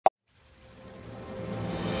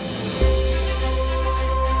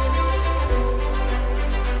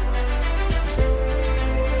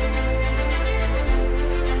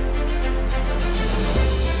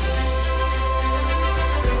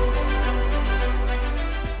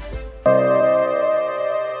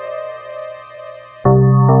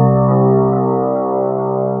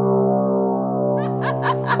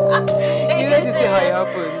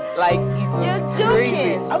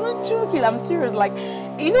I'm serious. Like,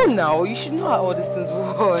 you know now, you should know how all these things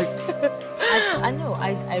work. I know.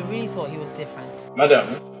 I really thought he was different.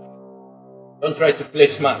 Madam, don't try to play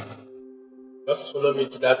smart. Just follow me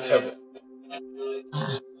to that table.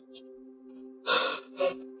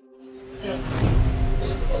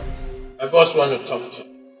 My boss wants to talk to you.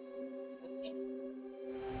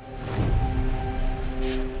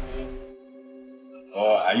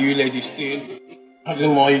 Or are you ladies still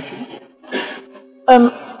having more issues?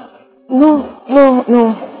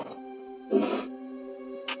 No.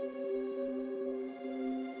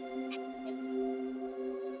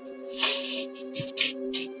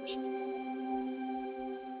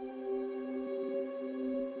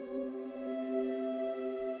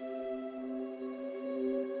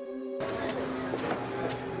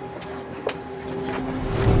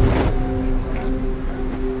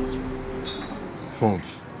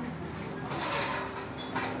 Phones.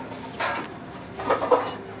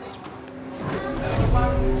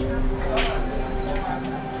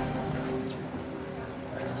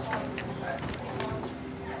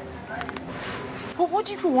 But what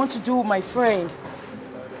do you want to do with my friend?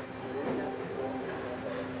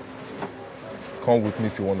 Come with me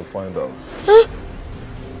if you want to find out. Huh?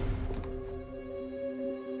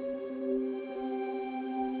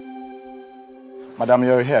 Madam,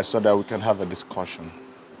 you're here so that we can have a discussion.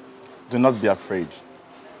 Do not be afraid.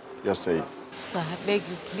 You're safe. Sir, I beg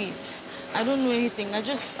you, please. I don't know anything. I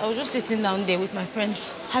was just sitting down there with my friend,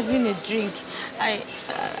 having a drink.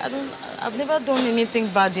 I've never done anything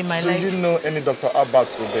bad in my life. Do you know any Dr.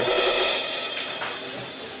 Albert Ube?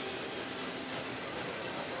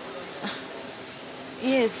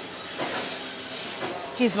 Yes.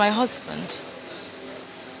 He's my husband.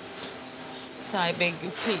 Sir, I beg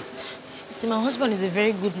you, please. You see, my husband is a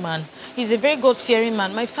very good man. He's a very God-fearing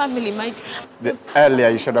man. My family, The earlier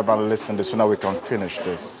you should have listened, the sooner we can finish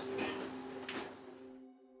this.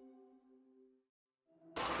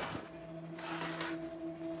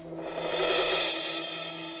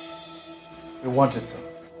 We want it, sir.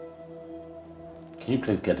 Can you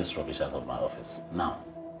please get this rubbish out of my office now?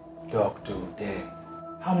 Dr. Ude,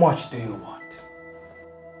 how much do you want?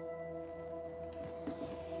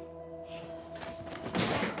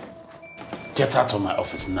 Get out of my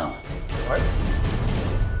office now. What?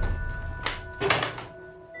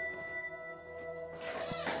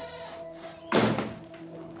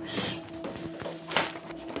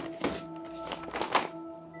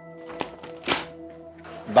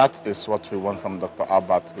 That is what we want from Dr.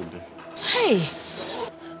 Albert Udi. Hey!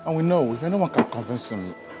 And we know, if anyone can convince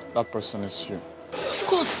him, that person is you. Of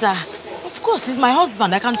course, sir. Of course, he's my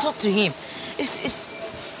husband. I can talk to him.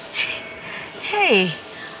 Hey!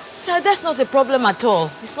 Sir, that's not a problem at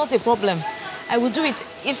all. It's not a problem. I will do it.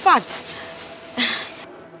 In fact...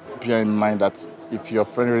 Bear in mind that if your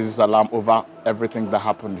friend raises alarm over everything that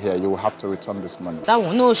happened here, you will have to return this money. That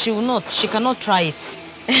one, no, she will not. She cannot try it.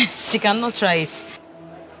 She cannot try it.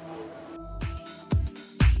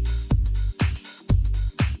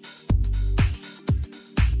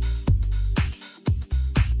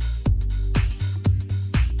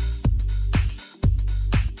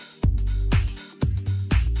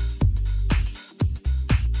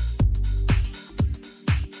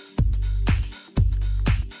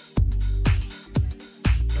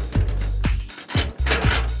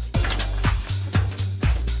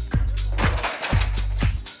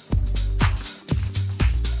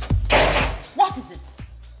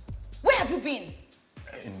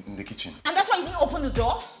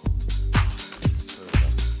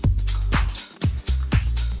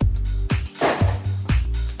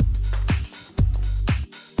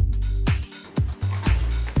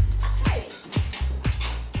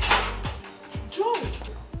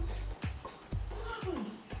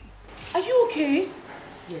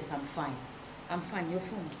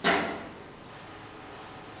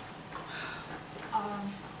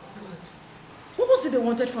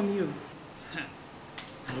 From you?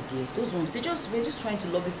 My dear, those ones, we're just trying to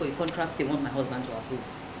lobby for a contract they want my husband to approve.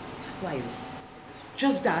 That's why.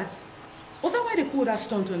 Just that? Was that why they pulled that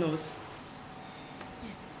stunt on us?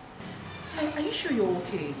 Yes. Are you sure you're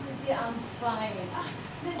okay? My dear, I'm fine.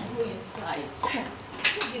 Let's go inside. Okay.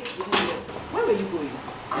 Let's get to the toilet. Where were you going?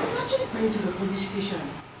 I was actually going to the police station.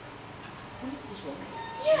 Police station?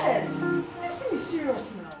 Yes. This thing is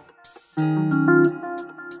serious now.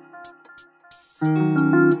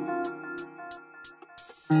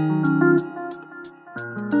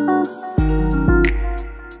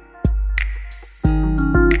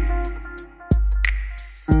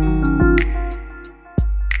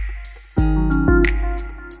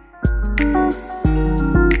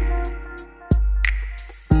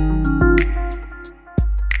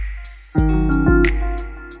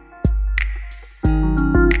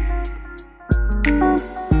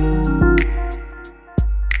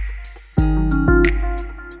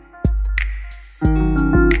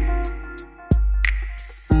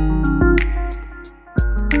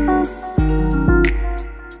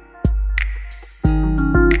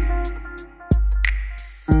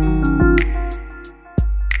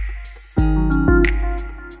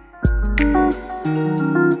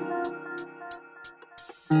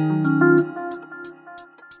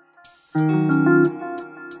 Should I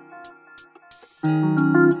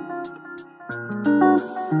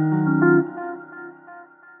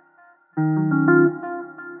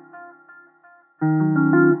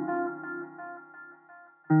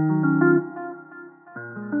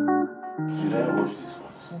wash this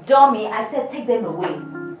one? Dummy, I said take them away.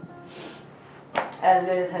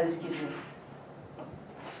 Excuse me.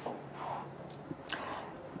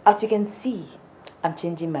 As you can see, I'm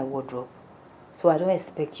changing my wardrobe. So I don't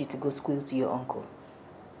expect you to go squeal to your uncle.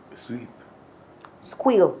 Sweep.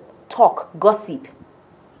 Squeal, talk, gossip.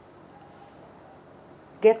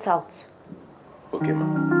 Get out. Okay,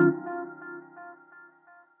 ma'am.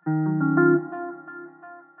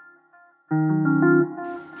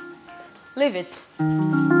 Leave it.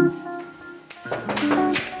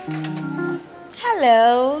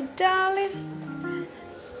 Hello, darling.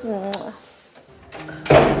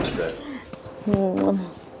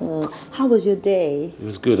 How was your day? It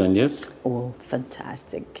was good, and yes? Oh,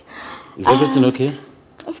 fantastic. Is everything okay?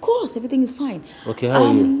 Of course, everything is fine. Okay, how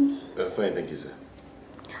are you? Fine, thank you, sir.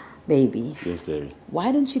 Baby, Yes, dearie.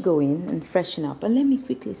 why don't you go in and freshen up and let me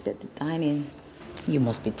quickly set the dining? You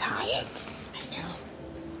must be tired. I know.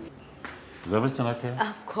 Is everything okay?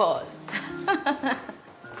 Of course.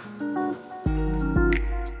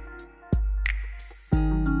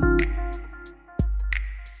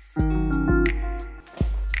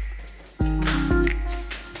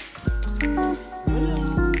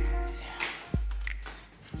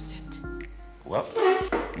 Sit. Well,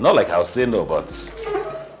 not like I was saying no, but...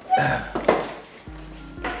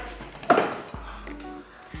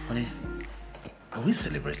 Honey, are we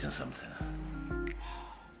celebrating something?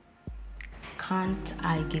 Can't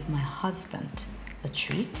I give my husband a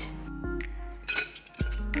treat?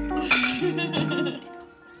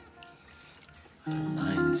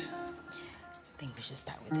 Mind. I think we should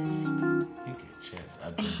start with this. Okay, cheers.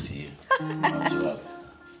 I'll give it to you. Not to us.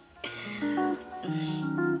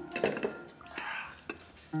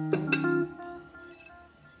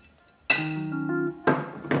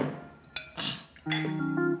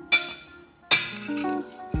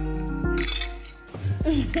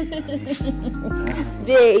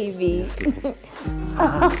 Baby.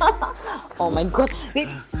 Oh my God.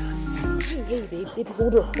 Baby. Hey, baby,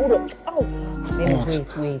 hold on. Oh. Baby,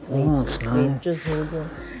 wait. Just hold on.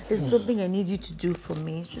 There's something I need you to do for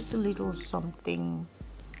me. It's just a little something.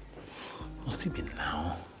 Must it be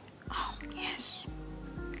now? Oh, yes.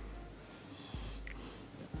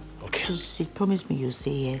 Okay. Just promise me you'll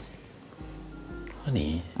say yes.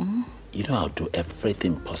 Honey, you know I'll do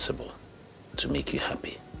everything possible to make you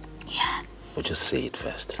happy. Yeah. But just say it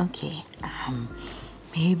first. Okay.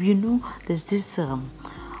 Babe, you know, there's this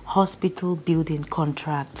hospital building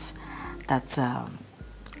contract that's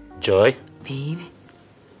Joy, babe.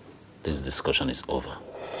 this discussion is over.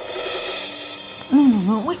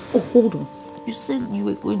 No, wait. Oh, hold on. You said you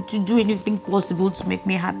were going to do anything possible to make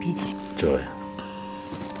me happy. Joy,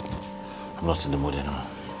 I'm not in the mood anymore.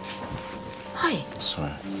 Hi.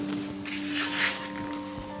 Sorry.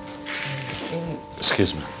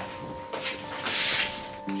 Excuse me.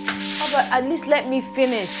 How about at least let me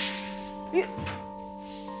finish? You...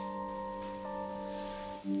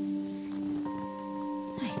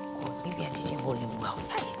 Hi. God, maybe I didn't hold him well.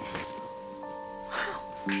 Hi.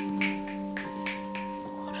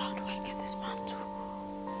 God, how do I get this man to...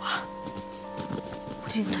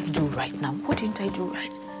 What didn't I do right now? What didn't I do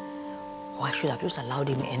right? Oh, I should have just allowed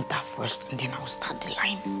him enter first and then I'll start the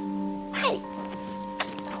lines. Hi.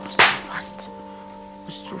 That was too fast. It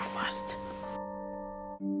was too fast.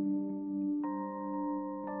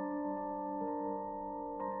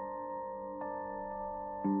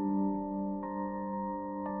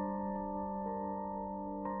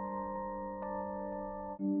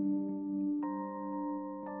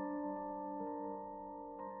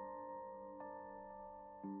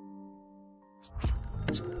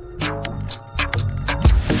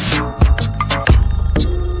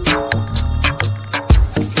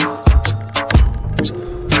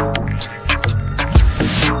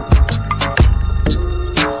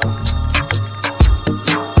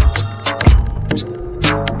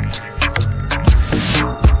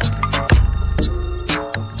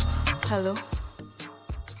 Hello?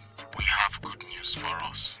 Will you have good news for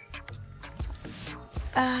us?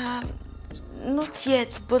 Not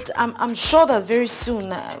yet, but I'm sure that very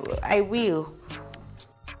soon I will.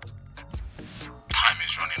 Time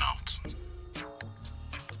is running out.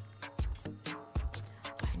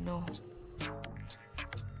 I know.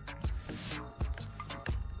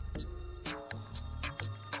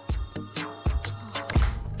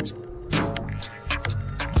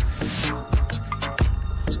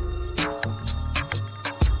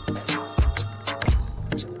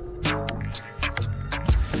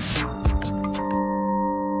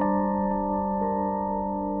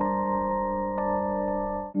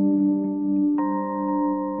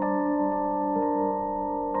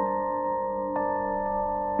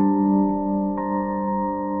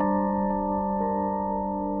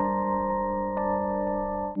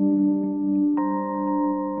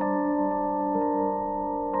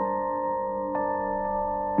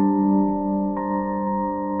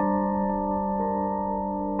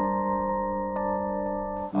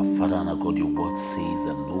 Our Father and our God, your word says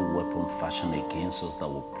that no weapon fashioned against us that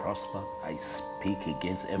will prosper. I speak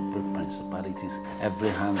against every principalities, every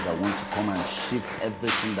hand that want to come and shift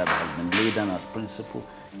everything that has been laid down as principle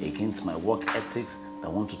against my work ethics, that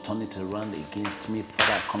want to turn it around against me.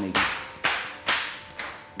 Father, I come against.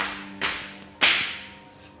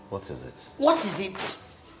 What is it? What is it?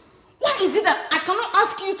 Why is it that I cannot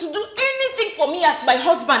ask you to do anything for me as my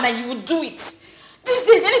husband and you will do it? These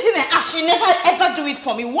days, anything I ask you, never ever do it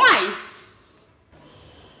for me. Why?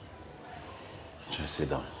 Just sit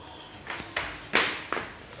down.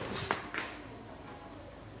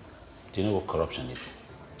 Do you know what corruption is?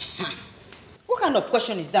 What kind of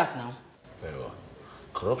question is that now? Very well.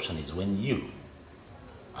 Corruption is when you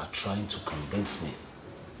are trying to convince me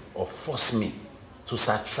or force me to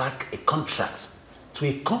subtract a contract to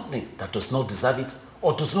a company that does not deserve it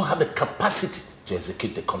or does not have the capacity to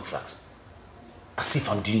execute the contract. As if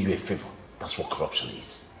I'm doing you a favor. That's what corruption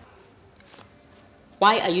is.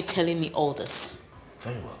 Why are you telling me all this?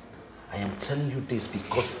 Very well. I am telling you this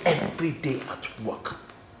because every day at work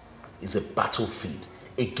is a battlefield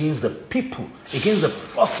against the people, against the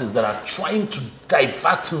forces that are trying to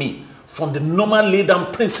divert me from the normal laid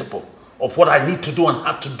down principle of what I need to do and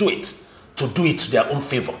how to do it to their own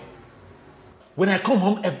favor. When I come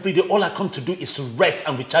home every day, all I come to do is to rest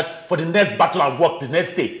and recharge for the next battle at work the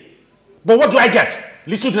next day. But what do I get?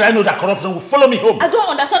 Little did I know that corruption will follow me home. I don't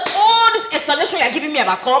understand all this explanation you're giving me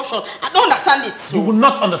about corruption. I don't understand it. You will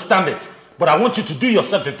not understand it. But I want you to do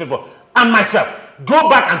yourself a favor and myself. Go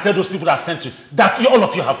back and tell those people that sent you that all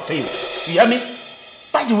of you have failed. You hear me?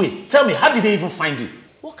 By the way, tell me, how did they even find you?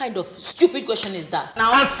 What kind of stupid question is that?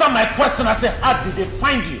 Now answer my question. I said, how did they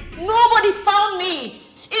find you? Nobody found me.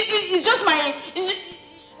 It's just my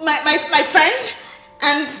friend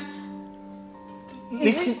and...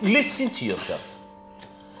 Listen to yourself.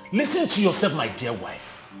 Listen to yourself, my dear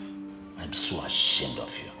wife. I'm so ashamed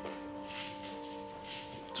of you.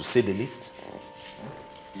 To say the least,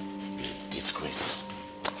 disgrace.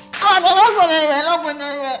 What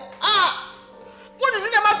is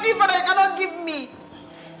it I'm asking for that you cannot give me?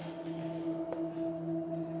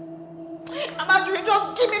 Amaju,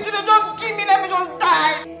 just give me today, just give me, let me just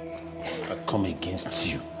die. I come against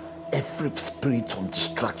you. Every spirit of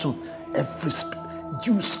distraction,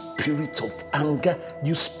 you spirit of anger,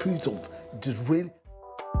 you spirit of derail.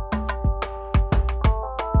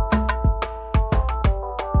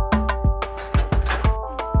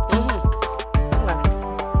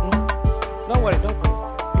 Don't worry.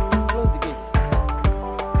 Close the gate.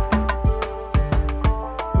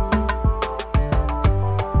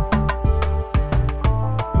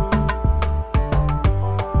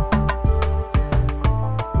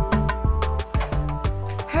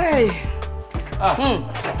 Hey.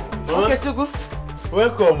 Okay, Chugu.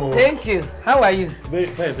 Welcome. Thank you. How are you? Very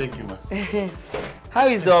fine, thank you, ma. How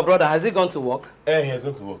is your brother? Has he gone to work? He has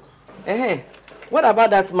gone to work. What about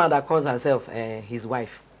that man that calls herself his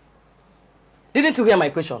wife? Didn't you hear my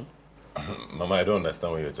question? Mama, I don't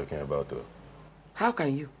understand what you're talking about, though. How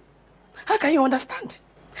can you? How can you understand?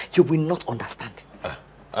 You will not understand.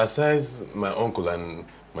 Aside my uncle and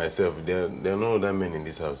myself, there are no other men in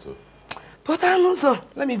this house, so. But I know so.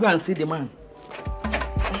 Let me go and see the man.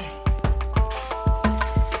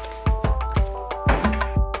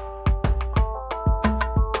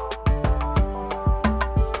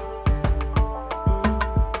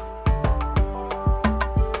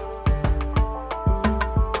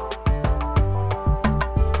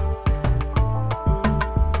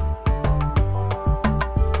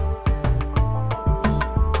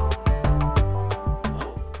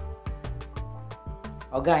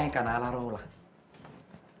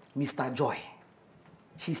 Mr. Joy,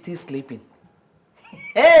 she's still sleeping.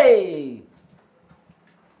 Hey!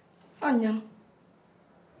 Onion.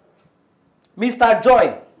 Mr.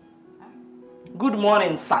 Joy, good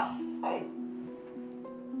morning, sir. Hey.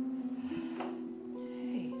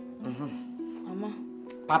 Mama.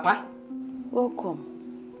 Papa. Welcome.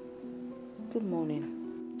 Good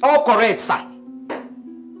morning. All correct, sir.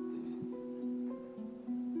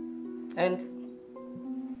 And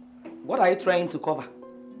what are you trying to cover?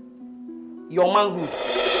 Your manhood.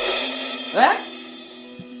 Eh?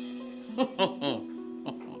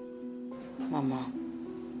 Mama,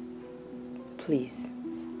 please,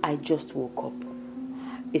 I just woke up.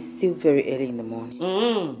 It's still very early in the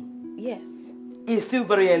morning. Yes. It's still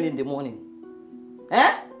very early in the morning.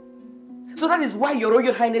 Eh? So that is why your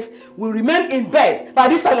Royal Highness will remain in bed by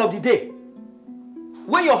this time of the day.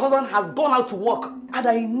 When your husband has gone out to work, and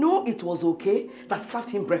I know it was okay that served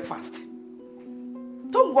him breakfast.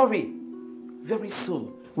 Don't worry. Very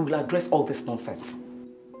soon, we will address all this nonsense.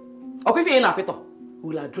 Okay, if you're in Apito,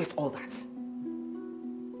 we will address all that.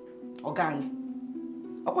 Ogani,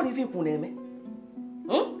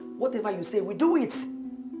 whatever you say, we do it.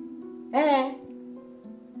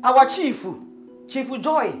 Our Chief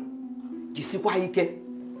Joy, Jisikwa Ike,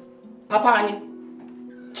 Papa Ani,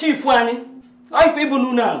 Chief Ani, I feel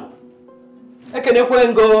Nuna. I can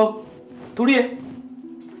go to the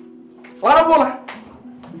Warabola.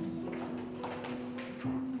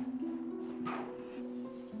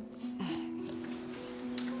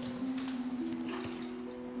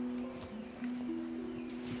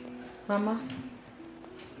 Mama,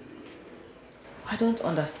 I don't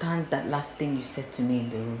understand that last thing you said to me in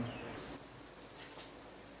the room.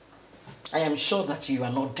 I am sure that you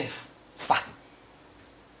are not deaf, sir.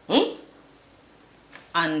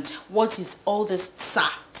 And what is all this sir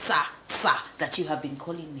that you have been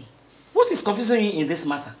calling me? What is confusing you in this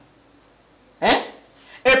matter? A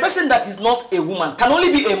person that is not a woman can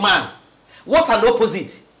only be a man. What's an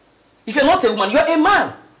opposite? If you're not a woman, you're a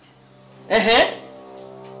man.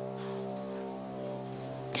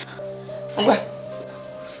 Well,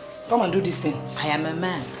 come and do this thing. I am a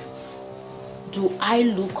man. Do I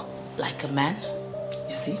look like a man?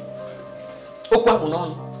 You see?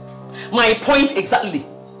 My point exactly.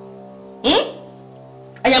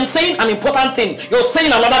 I am saying an important thing. You're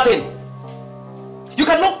saying another thing. You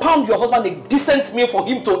cannot pound your husband a decent meal for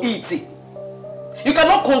him to eat. You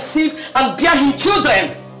cannot conceive and bear him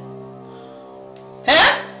children.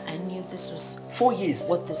 I knew this was 4 years.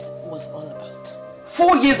 What this was all about.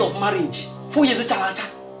 4 years of marriage. 4 years of chalacha.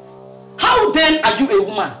 How then are you a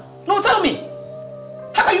woman? No, tell me.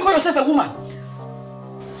 How can you call yourself a woman?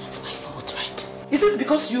 It's my fault, right? Is it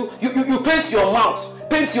because you paint your mouth,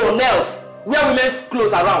 paint your nails, wear women's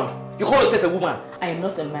clothes around? You call yourself a woman? I am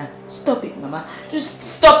not a man. Stop it, Mama. Just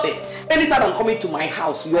stop it. Anytime I'm coming to my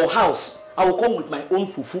house, your house, I will come with my own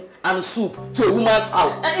fufu and soup to a woman's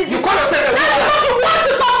house. You call yourself a woman? You want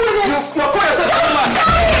to come with it? You call yourself a woman?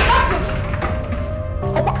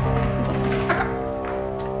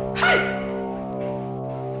 Hi.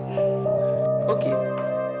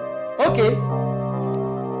 Okay.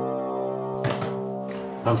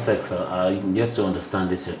 I'm sorry, sir. I'm yet to understand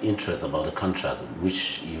this, your interest about the contract,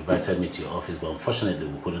 which you invited me to your office, but unfortunately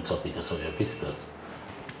we couldn't talk because of your visitors.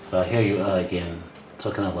 So here you are again,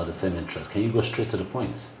 talking about the same interest. Can you go straight to the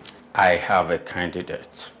point? I have a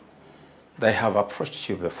candidate. They have approached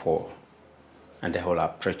you before, and they will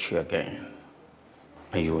approach you again,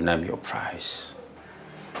 and you will name your price.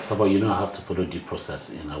 So, but you know I have to follow due process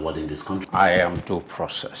in awarding this contract. I am due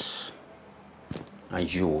process,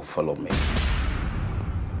 and you will follow me.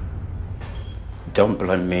 Don't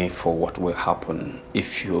blame me for what will happen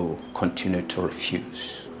if you continue to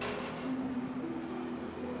refuse.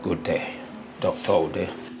 Good day, Dr. Ode.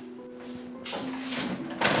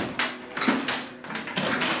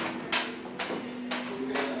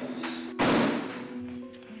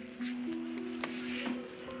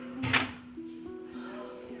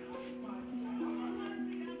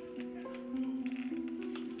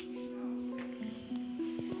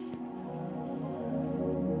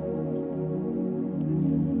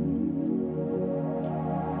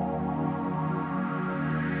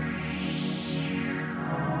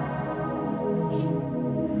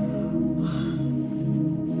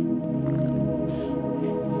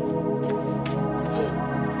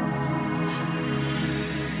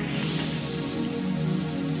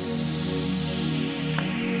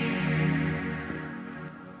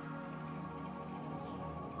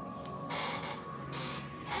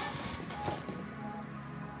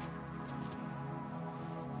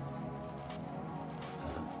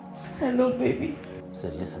 Hello, baby. Say,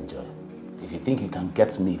 listen, Joy. If you think you can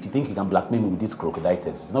get me, if you think you can blackmail me with this crocoditis,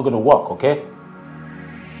 it's not going to work, okay?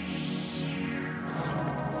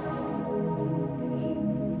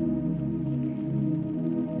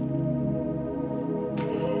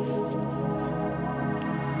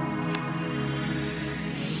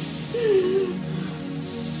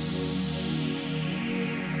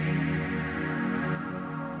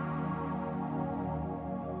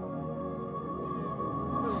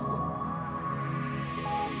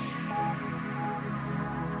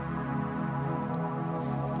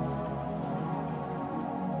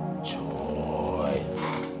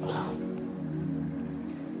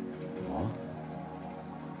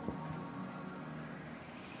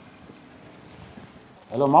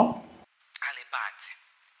 Hello, Mom?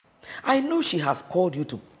 I know she has called you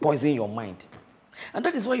to poison your mind. And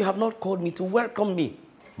that is why you have not called me to welcome me.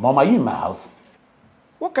 Mom, are you in my house?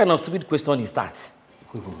 What kind of stupid question is that?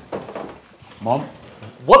 Wait. Mom,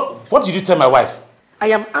 what did you tell my wife? I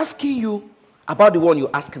am asking you about the one you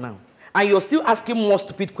ask now. And you're still asking more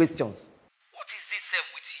stupid questions. What is it, sir?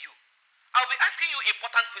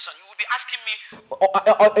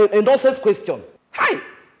 a nonsense question. Hi!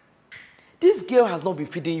 This girl has not been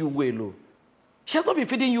feeding you well, oh. She has not been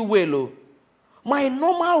feeding you well, oh. My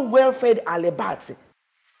normal, well-fed Alibat can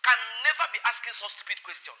never be asking such stupid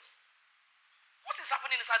questions. What is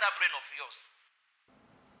happening inside that brain of yours?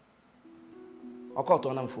 I'll call to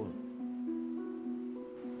an phone.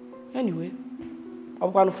 Anyway,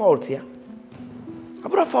 I've got a fault here.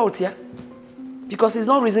 I've got a fault here. Because he's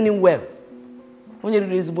not reasoning well. When you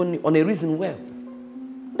reason on a reason well.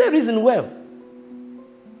 They reason well.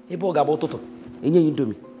 Ebo gabo toto. Enye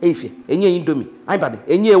indomie. Eifie. Enye indomie. I'm bad.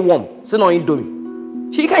 Enye warm. Say no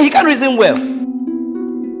indomie. He can reason well.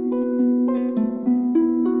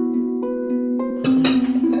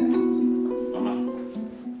 Mama.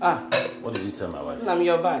 What did you tell my wife? I'm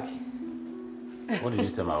your back. What did you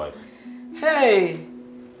tell my wife? Hey.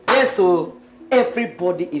 Yes, so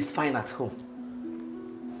everybody is fine at home.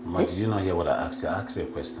 Mama, did you not hear what I asked you? I asked you a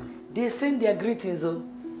question. They send their greetings, oh.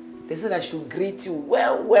 They said I should greet you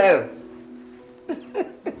well.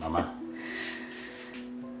 Mama.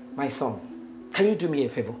 My son, can you do me a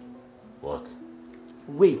favor? What?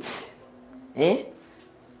 Wait.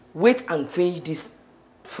 Wait and finish this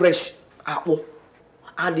fresh apple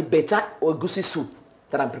and the better ogusi soup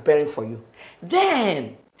that I'm preparing for you.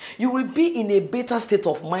 Then, you will be in a better state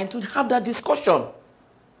of mind to have that discussion.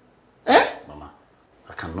 Mama,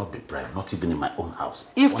 I cannot be bribed, not even in my own house.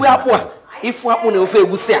 If we are poor, if we are poor, if we are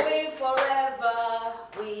forever,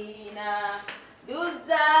 winner,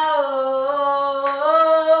 loser, oh,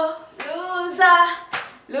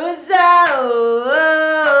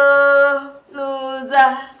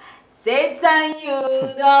 loser. Satan, you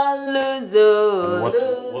don't lose, oh,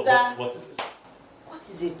 loser. What is this? What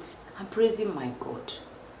is it? I'm praising my God.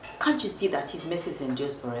 Can't you see that his message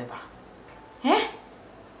endures forever?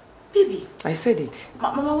 Baby. I said it.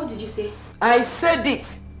 Mama, what did you say? I said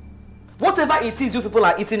it. Whatever it is you people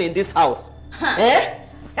are eating in this house.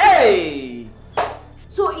 Hey!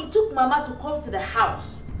 So it took Mama to come to the house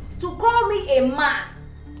to call me a man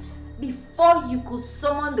before you could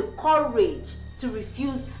summon the courage to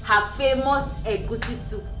refuse her famous egusi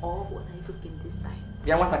soup. Oh, what are you cooking this time?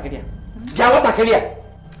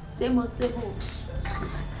 Same old.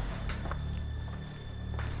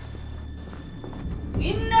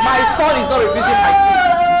 My son is not refusing my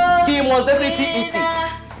food. He must definitely eat it.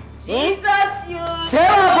 Jesus, you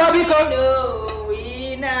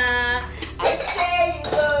winner. I say you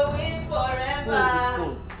will win forever.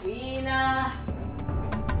 Winner.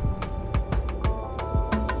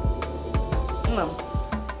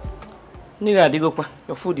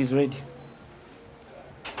 Your food is ready.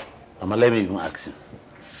 Mama, let me even ask you.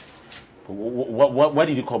 Why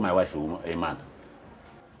did you call my wife a man?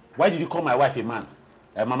 Why did you call my wife a man?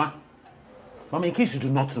 Mama, in case you do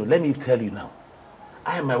not know, let me tell you now.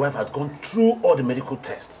 I and my wife had gone through all the medical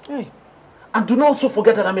tests. Hey. And do not also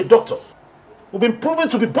forget that I'm a doctor. We've been proven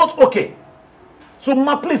to be both okay. So,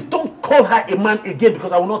 Mama, please don't call her a man again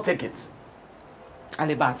because I will not take it.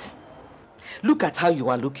 Alibat, look at how you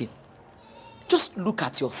are looking. Just look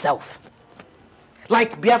at yourself.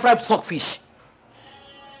 Like Biafra stockfish.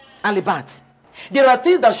 Alibat, there are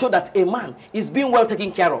things that show that a man is being well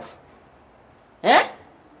taken care of.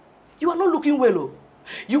 You are not looking well, oh.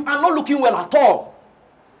 You are not looking well at all.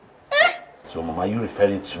 So, Mama, are you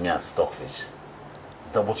referring to me as stockfish?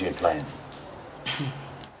 Is that what you're implying?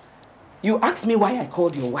 You asked me why I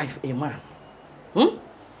called your wife a man.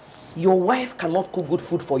 Your wife cannot cook good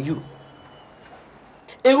food for you.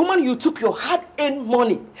 A woman you took your hard-earned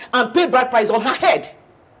money and paid bride price on her head.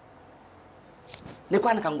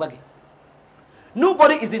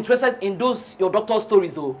 Nobody is interested in those your doctor's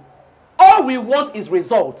stories, though. All we want is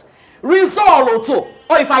result. Result, Oto.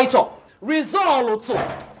 Or if I talk. Result, Oto.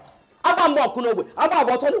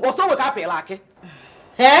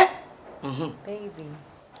 Baby.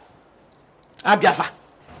 Abiafa.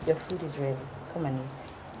 Your food is ready. Come and eat.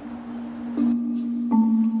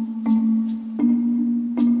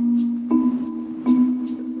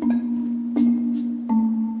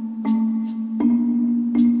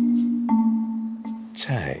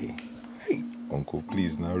 Chai. Hey, Uncle,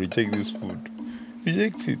 please now reject this food.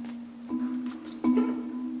 Reject it.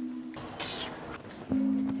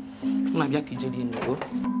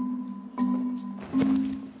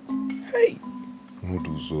 Hey,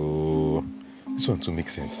 noodles. Oh, this one too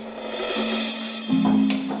makes sense.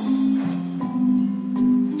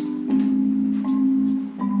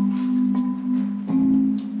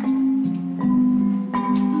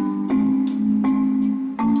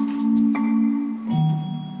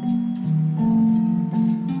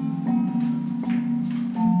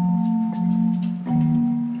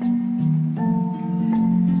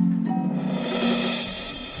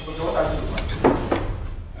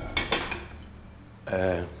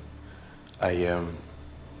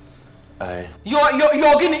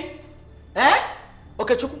 You're Guinea? Eh?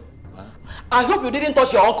 Okay, Chuku. I hope you didn't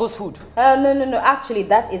touch your uncle's food. No. Actually,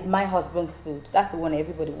 that is my husband's food. That's the one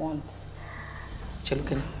everybody wants.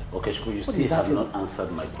 Chelukene. Okay, Chuku, you still have not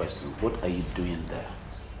answered my question. What are you doing there?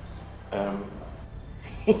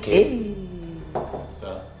 Okay.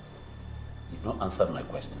 Sir, you've not answered my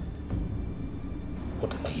question.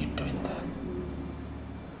 What are you doing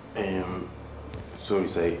there? Sorry,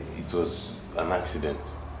 sir. It was an accident.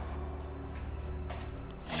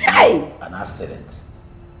 Hey! An accident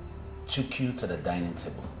took you to the dining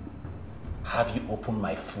table. Have you opened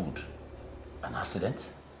my food? An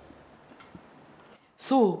accident?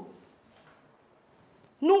 So,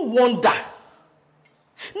 no wonder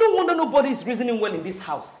nobody is reasoning well in this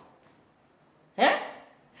house. Eh?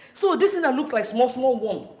 So this thing that looks like small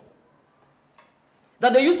one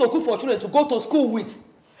that they used to cook for children to go to school with,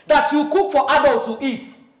 that you cook for adults to eat.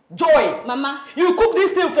 Joy, Mama, you cook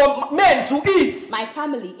this thing for men to eat. My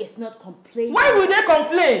family is not complaining. Why will they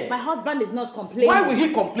complain? My husband is not complaining. Why will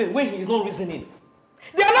he complain when he is not reasoning?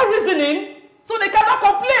 They are not reasoning, so they cannot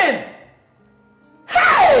complain.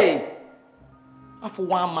 Hey!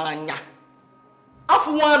 Afuwa manya.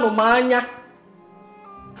 Afuwa no manya.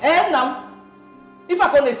 Nam. If I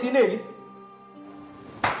can't see Nelly,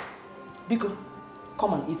 Biko,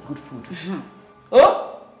 come and eat good food.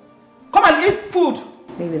 Oh? Come and eat food.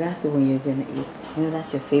 Maybe that's the one you're gonna eat. You know,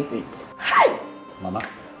 that's your favorite. Hi! Mama,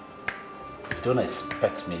 don't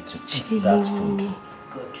expect me to eat that food.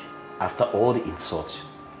 Good. After all the insults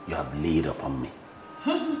you have laid upon me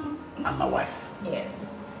and my wife. Yes.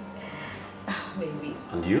 Maybe.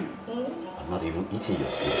 And you? I'm not even eating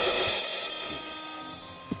your food.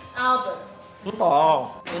 Albert.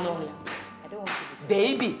 Oh, you know me. I don't want to.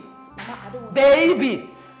 Baby. Mama, I don't want Baby.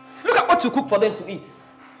 Look at what you cook for them to eat.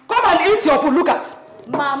 Come and eat your food. Look at.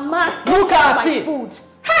 Mama, look at my it. food.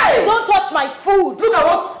 Hey! Don't touch my food. Look at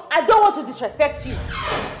what? I don't want to disrespect you.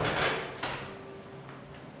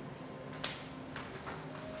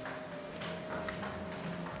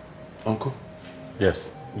 Uncle? Yes.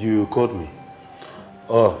 You called me.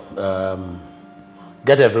 Oh,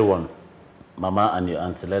 get everyone, Mama and your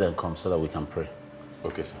auntie, let them come so that we can pray.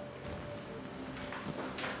 Okay, sir.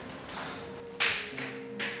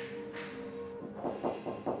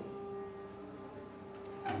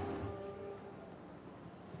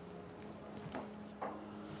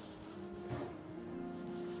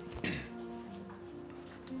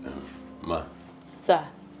 Ma. Sir.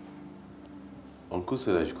 Uncle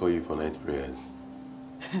said I should call you for night prayers.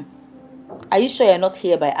 Are you sure you're not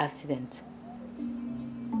here by accident?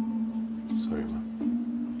 Sorry, ma.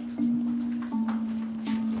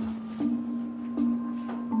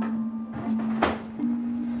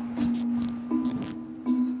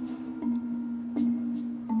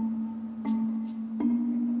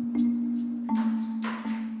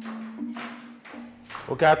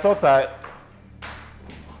 Okay, I thought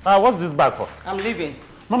what's this bag for? I'm leaving.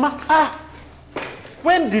 Mama,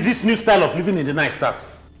 when did this new style of living in the night start?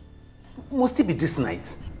 Must it be this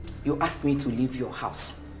night? You asked me to leave your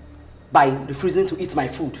house by refusing to eat my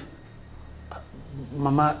food.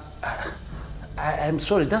 Mama, I'm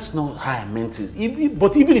sorry, that's not how I meant it.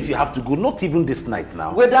 But even if you have to go, not even this night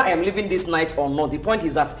now. Whether I'm leaving this night or not, the point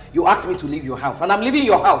is that you asked me to leave your house, and I'm leaving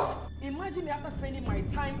your house. Imagine me after spending my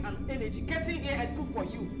time and energy getting here and cook for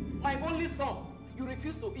you, my only son, you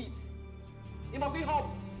refuse to eat. It must be home.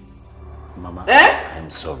 Mama, I'm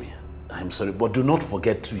sorry. I'm sorry, but do not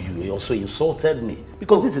forget too, you also insulted me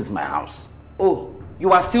because this is my house. Oh,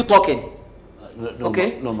 you are still talking? No,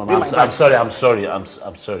 okay. No, Mama, I'm sorry.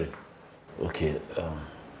 Okay.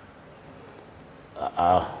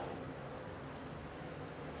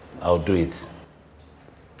 I'll do it.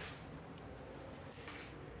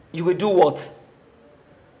 You will do what?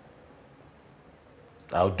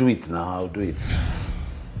 I'll do it now. I'll do it.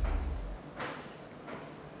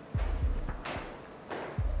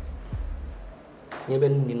 Eat.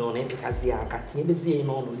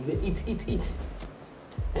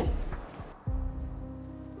 Eh?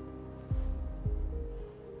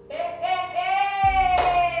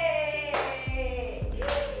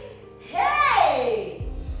 Hey!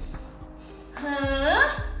 Huh?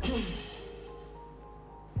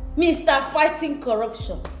 Mr. Fighting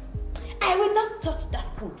Corruption, I will not touch that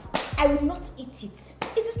food. I will not eat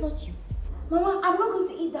it. Is this not you? Mama, I'm not going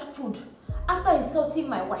to eat that food after insulting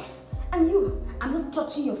my wife. And you, I'm not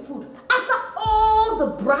touching your food. After all the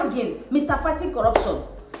bragging, Mr. Fighting Corruption,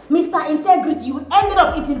 Mr. Integrity, you ended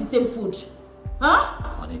up eating the same food. Huh?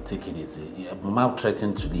 Honey, take it easy. Mama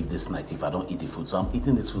threatened to leave this night if I don't eat the food, so I'm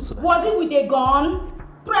eating this food. So Was it with a gun?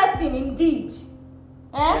 Threatening indeed.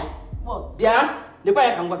 Eh? What? Yeah? The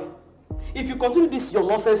buyer can go. If you continue this your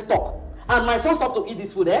nonsense talk, and my son stop to eat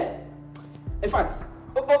this food, In fact,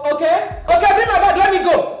 okay, bring my bag, let me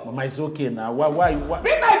go. Mama, it's okay now. Why?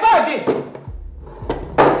 Bring my bag in.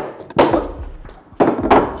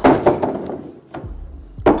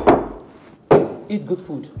 Eat good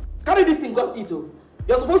food. Carry this thing, go eat.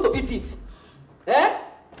 You're supposed to eat it.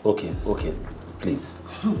 Okay, please.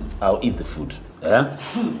 I'll eat the food.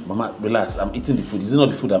 Mama, relax. I'm eating the food. Is it not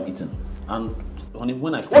the food I'm eating? And honey,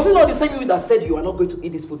 when I was it not the same you that said you are not going to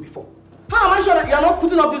eat this food before? How am I sure that you are not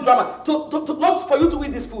putting up this drama to not for you to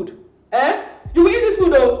eat this food? You will eat this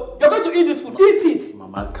food though. You're going to eat this food. Eat it.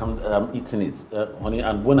 Mama, I'm eating it. Honey,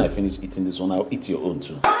 and when I finish eating this one, I'll eat your own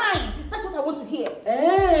too. Fine. That's what I want to hear.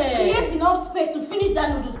 Create enough space to finish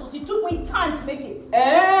that noodles because it took me time to make it.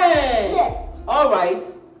 Yes. All right.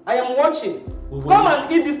 I am watching. Come and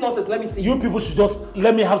eat this nonsense. Let me see. You people should just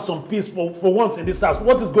let me have some peace for once in this house.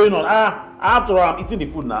 What is going on? After all, I'm eating the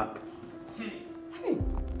food now.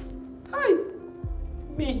 Hi.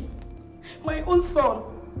 Me. My own son.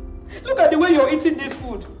 Look at the way you're eating this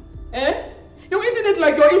food. You're eating it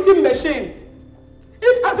like you're eating machine.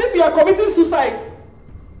 As if you are committing suicide.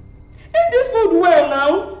 Eat this food well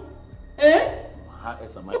now.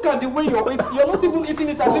 Look at the way you're eating. You're not even eating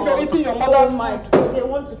it as if you're eating your mother's food. They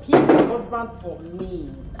want to keep my husband for me.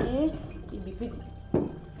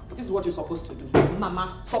 This is what you're supposed to do.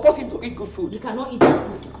 Mama. Support him to eat good food. You cannot eat that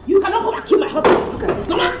food. You cannot come and kill my husband. Look at this.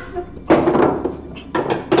 Mama.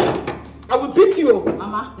 I will beat you.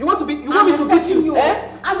 Mama. You want me to beat you?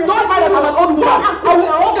 Don't mind that I'm an old woman.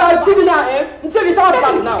 I'm taking her, I'm taking her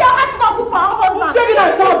back now. Tell her to go for her husband. I'm taking her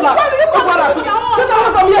to black. Get away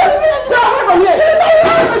from here. Get away from here.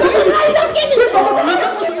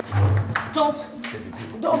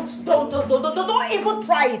 Don't even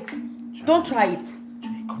try it. Don't try it.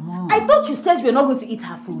 Come on. I thought you said you were not going to eat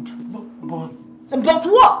her food. But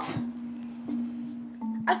what?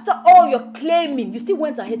 After all you're claiming, you still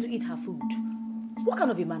went ahead to eat her food. What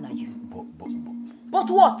kind of a man are you? But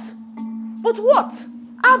what? But what?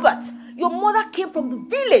 Albert, your mother came from the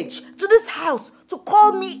village to this house to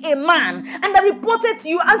call me a man, and I reported to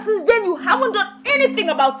you, and since then you haven't done anything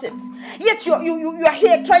about it. Yet you are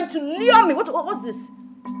here trying to lure me. What's this?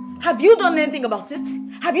 Have you done anything about it?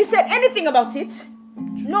 Have you said anything about it?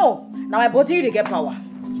 No. Now I brought you to get power.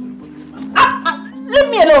 Leave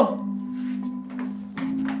me alone.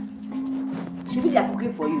 She be there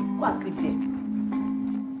cooking for you. Go and sleep there.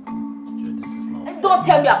 Don't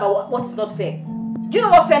tell me about what is not fair. Do you know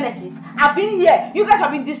what fairness is? I've been here. You guys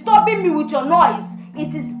have been disturbing me with your noise.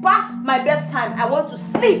 It is past my bedtime. I want to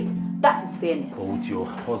sleep. That is fairness. But with your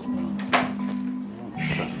husband. You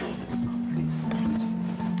understand all this now, please.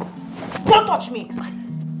 Don't touch me.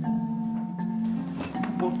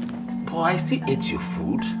 But I still ate your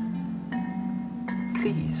food.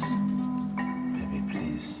 Please. Baby,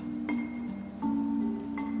 please.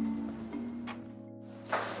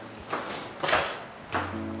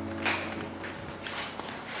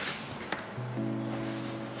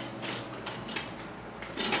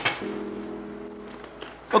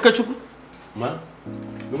 Okay, Chuku. Ma?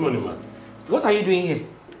 Good morning, ma. What are you doing here?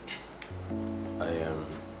 I am...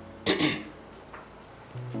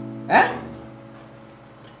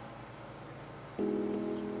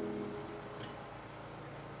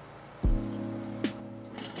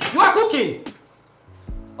 You are cooking?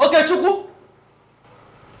 Okay, Chuku.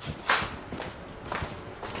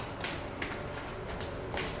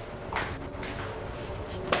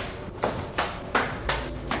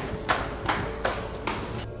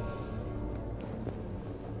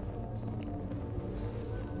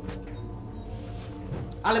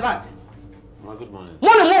 Alibat. Good morning.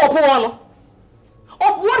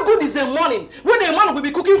 Of what good is a morning when a man will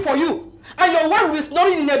be cooking for you and your wife will be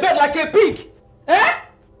snoring in a bed like a pig?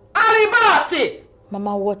 Alibati!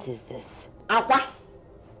 Mama, what is this? Aqua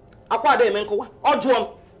de menkowa.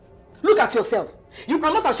 Ojuan. Look at yourself. You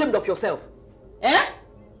are not ashamed of yourself.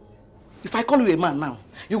 If I call you a man now,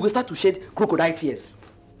 you will start to shed crocodile tears.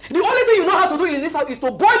 The only thing you know how to do in this house is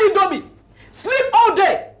to boil indomie, sleep all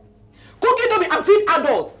day, cook indomie and feed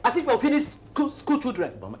adults as if you're feeding school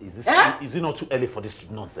children. Mama, is it not too early for this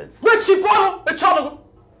nonsense? Wait, Chipono, a child.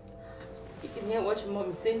 You can hear what your mom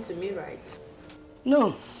is saying to me, right?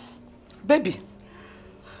 No. Baby.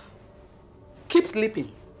 Keep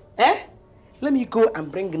sleeping. Let me go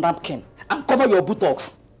and bring napkin and cover your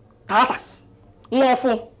buttocks. Mama,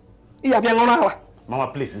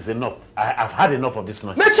 please, it's enough. I've had enough of this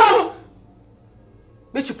nonsense.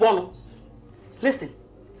 Chipono. Listen.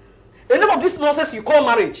 Enough of this nonsense you call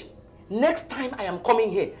marriage. Next time I am coming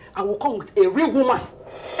here, I will come with a real woman.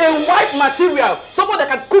 A white material, someone that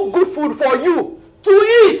can cook good food for you to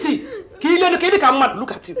eat.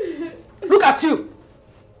 Look at you. Look at you.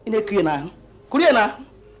 In a Kriana. Kuriana.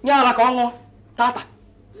 Nyara Kongo. Tata.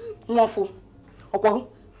 Mofu. Okwagu.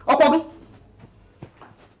 Okwagu.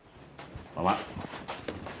 Mama.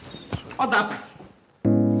 Odap.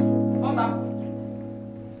 Odap.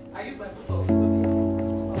 I use my foot.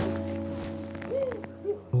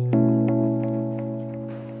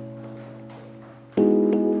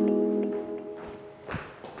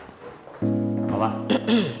 Mama,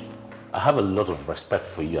 I have a lot of respect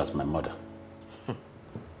for you as my mother.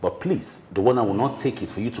 But please, the one I will not take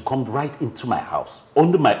is for you to come right into my house,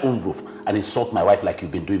 under my own roof, and insult my wife like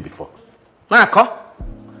you've been doing before. Marco?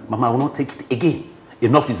 Mama, I will not take it again.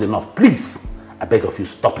 Enough is enough. Please, I beg of you,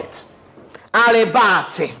 stop it.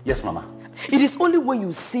 Alebati. Yes, Mama. It is only when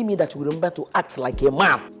you see me that you remember to act like a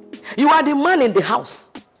man. You are the man in the house.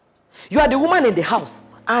 You are the woman in the house.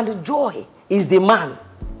 And Joy is the man.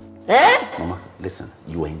 Eh? Mama, listen,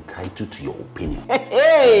 you are entitled to your opinion.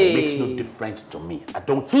 Hey. It makes no difference to me. I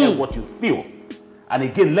don't care what you feel. And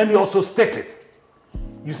again, let me also state it.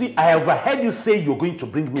 You see, I have heard you say you're going to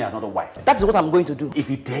bring me another wife. That is what I'm going to do. If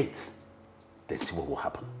you date, let's see what will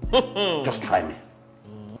happen. Just try me.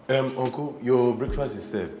 Uncle, your breakfast is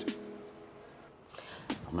served.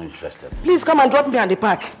 I'm not interested. Please come and drop me at the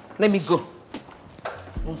park. Let me go.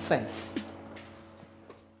 Nonsense.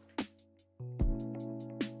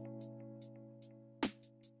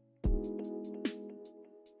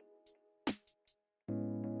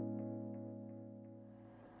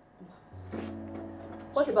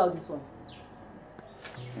 What about this one?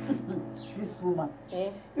 This woman.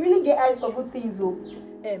 You really get eyes for good things, oh.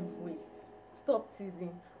 Wait. Stop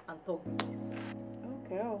teasing and talk business.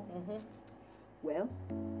 Okay. Well,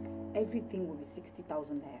 everything will be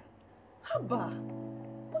 60,000 naira. Haba.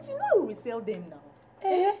 But you know I will resell them now.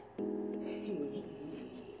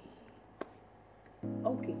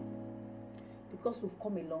 Okay. Because we've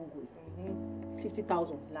come a long way.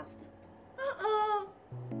 50,000 last.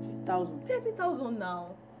 50,000. 30,000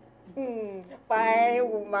 now. Fine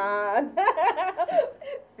woman.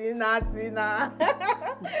 Tina.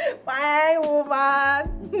 Fine woman.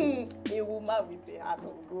 A woman with a heart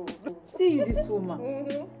of gold. See you, this woman.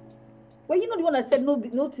 Well, you know the one that said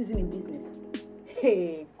no teasing in business.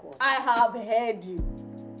 Hey, God. I have heard you.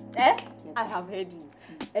 I have heard you.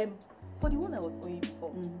 For the one I was owing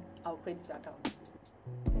before, I'll credit your account.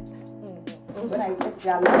 When I get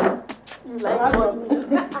your life. You like money.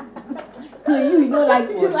 You don't like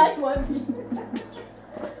money. You like money.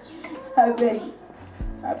 I beg.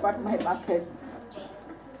 I pack my bucket.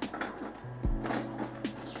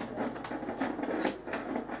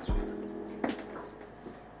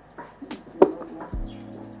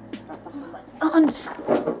 And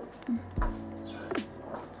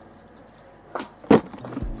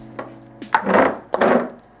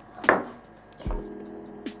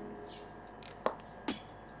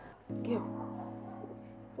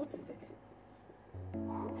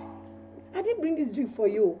for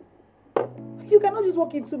you. You cannot just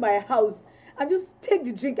walk into my house and just take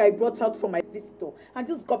the drink I brought out for my visitor and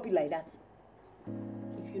just copy like that.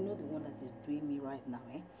 If you know the one that is doing me right now,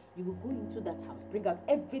 you will go into that house, bring out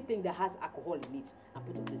everything that has alcohol in it and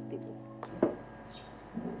put it on this table.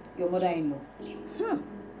 Your mother-in-law.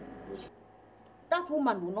 That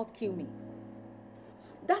woman will not kill me.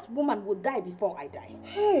 That woman will die before I die.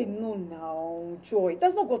 Hey, no now, Joy.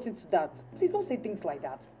 That's not got into that. Please don't say things like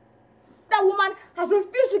that. That woman has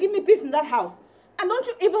refused to give me peace in that house. And don't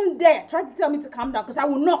you even dare try to tell me to calm down, because I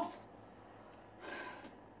will not.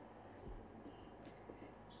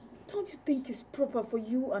 Don't you think it's proper for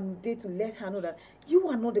you and Ude to let her know that you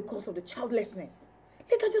are not the cause of the childlessness?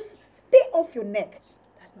 Let her just stay off your neck.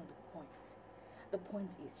 That's not the point. The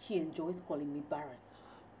point is she enjoys calling me barren.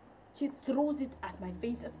 She throws it at my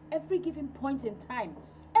face at every given point in time.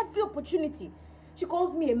 Every opportunity. She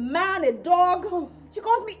calls me a man, a dog. She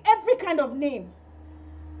calls me every kind of name.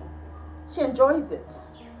 She enjoys it.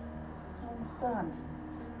 I understand.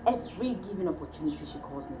 Every given opportunity she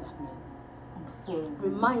calls me that name. I'm sorry.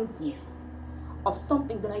 Reminds me of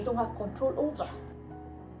something that I don't have control over.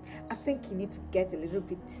 I think you need to get a little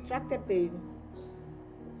bit distracted, baby.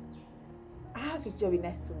 I have a job in the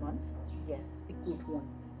next 2 months. Yes, a good one.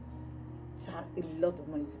 It has a lot of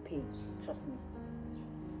money to pay. Trust me.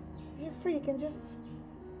 If you're free, you can just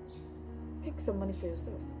make some money for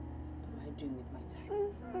yourself. What am I doing with my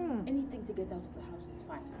time? Anything to get out of the house is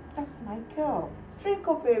fine. That's my girl. Drink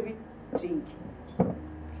up, baby. Drink.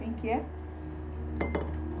 Drink, yeah?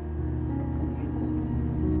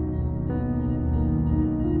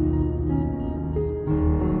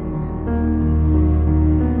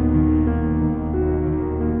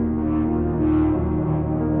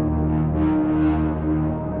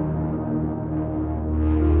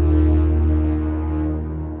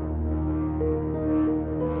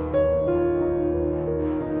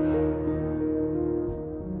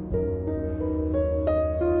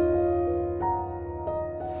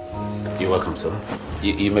 You're welcome, sir.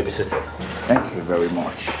 You may be seated. Thank you very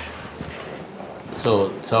much. So,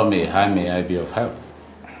 tell me, how may I be of help?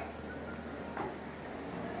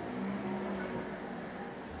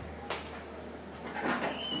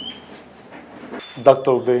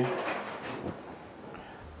 Dr. Ude,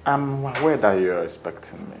 I'm aware that you're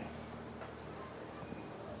expecting me.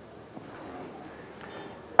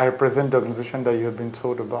 I represent the organization that you have been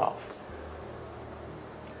told about.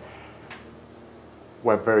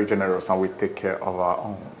 We're very generous and we take care of our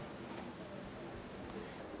own.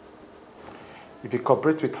 If you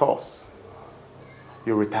cooperate with us,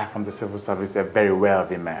 you retire from the civil service a very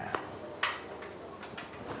wealthy man.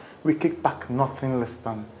 We kick back nothing less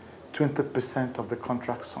than 20% of the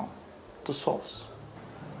contract sum to source.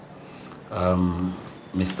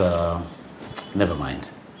 Mr. Never mind.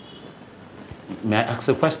 May I ask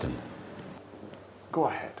a question? Go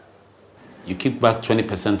ahead. You kick back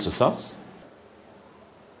 20% to source?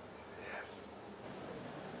 Yes.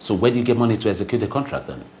 So where do you get money to execute the contract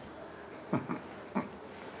then?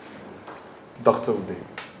 Dr. Ude.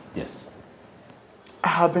 Yes. I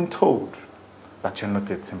have been told that you're not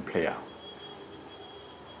a team player.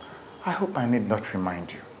 I hope I need not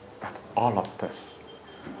remind you that all of this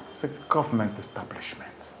is a government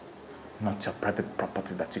establishment, not your private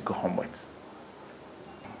property that you go home with.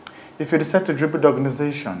 If you decide to dribble the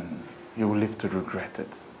organization, you will live to regret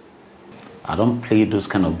it. I don't play those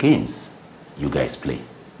kind of games you guys play.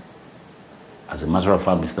 As a matter of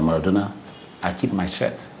fact, Mr. Maradona, I keep my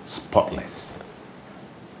shirt spotless.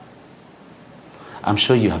 I'm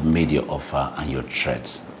sure you have made your offer and your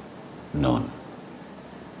threats known.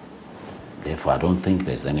 Therefore, I don't think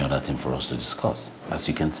there's any other thing for us to discuss. As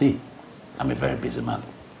you can see, I'm a very busy man.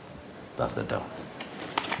 That's the deal.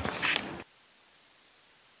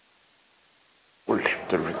 We'll live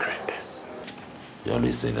to regret this. You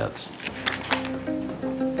always say that.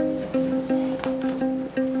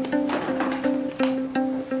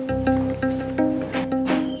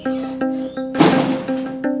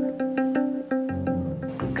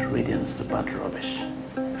 Good riddance to bad rubbish.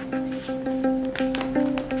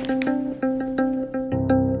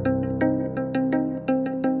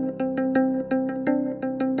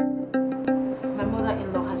 My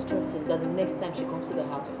mother-in-law has threatened that the next time she comes to the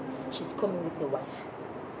house, she's coming with a wife.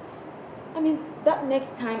 I mean, that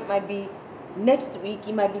next time might be next week,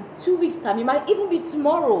 it might be 2 weeks' time, it might even be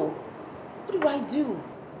tomorrow. What do I do?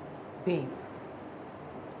 Babe,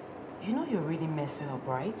 you know you're really messing up,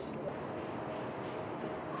 right?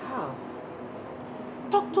 How?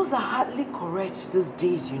 Doctors are hardly correct these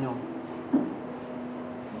days, you know.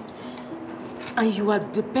 And you are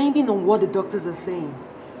depending on what the doctors are saying.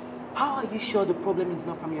 How are you sure the problem is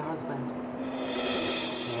not from your husband?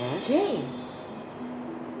 Yes. Jane,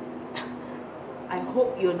 I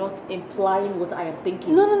hope you're not implying what I am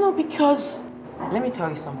thinking. No, because... Let me tell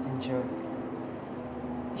you something, Joe.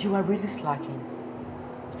 You are really slacking.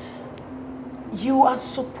 You are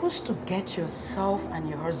supposed to get yourself and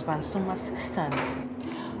your husband some assistance.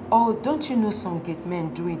 Oh, don't you know some gate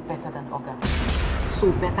men do it better than Oga?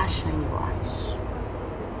 So better shine your eyes.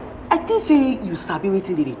 I think say you sabi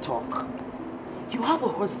wetin dey talk. You have a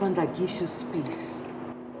husband that gives you space,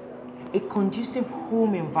 a conducive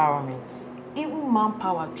home environment, even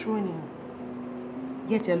manpower thrown in.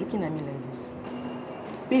 Yet you're looking at me like this.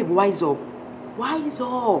 Babe, wise up. Wise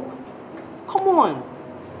up. Come on.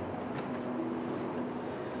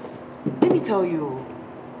 Let me tell you,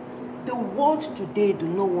 the world today do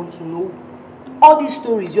not want to know all these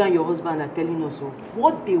stories you and your husband are telling us.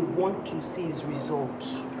 What they want to see is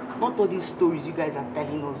results. Not all these stories you guys are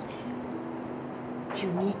telling us.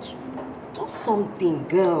 You need to do something,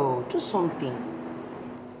 girl. Do something.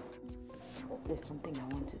 There's something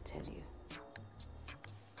I want to tell you.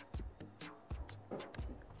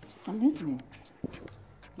 I'm listening.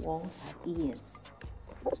 Walls have ears.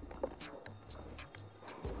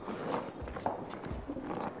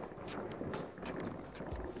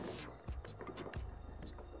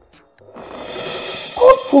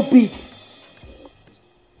 God forbid!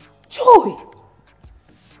 Joy!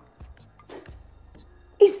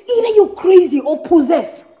 It's either you're crazy or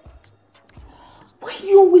possessed. Why do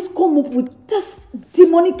you always come up with this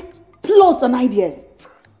demonic plots and ideas?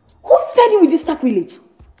 Who fed you with this sacrilege?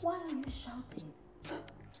 Why are you shouting?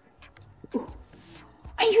 Oh.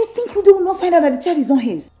 And you think they will not find out that the child is not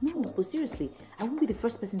his? No, but seriously, I won't be the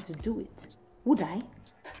first person to do it. Would I?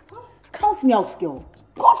 Count me out, girl.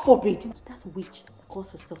 God forbid. That witch that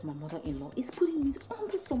calls herself my mother-in-law is putting me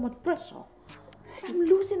under so much pressure. I'm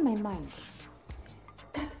losing my mind.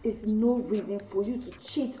 That is no reason for you to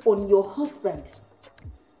cheat on your husband.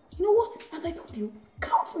 You know what? As I told you,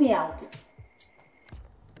 count me out.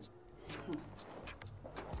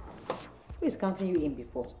 Who is counting you in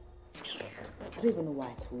before? I don't even know why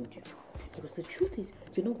I told you. Because the truth is,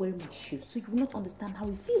 you're not wearing my shoes, so you will not understand how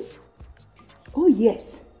it feels. Oh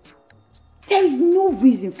yes. There is no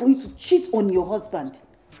reason for you to cheat on your husband.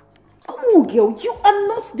 Come on, girl. You are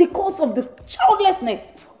not the cause of the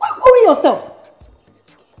childlessness. Why worry yourself? It's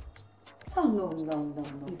okay. Oh, no. You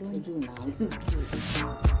don't do now. It's okay.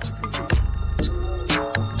 It's okay.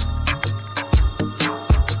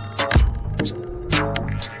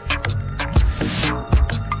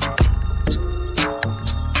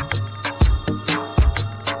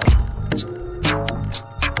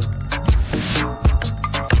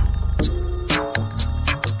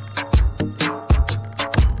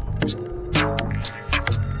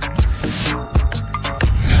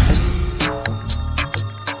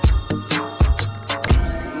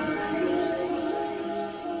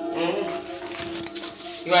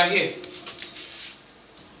 You are here.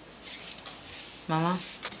 Mama?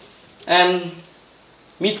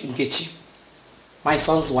 Meet Nkechi, my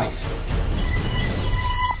son's wife.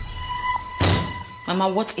 Mama,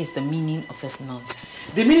 what is the meaning of this nonsense?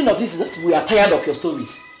 The meaning of this is that we are tired of your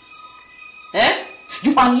stories. Eh?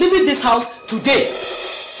 You are leaving this house today.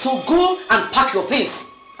 So go and pack your things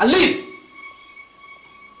and leave.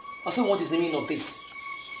 I say, what is the meaning of this?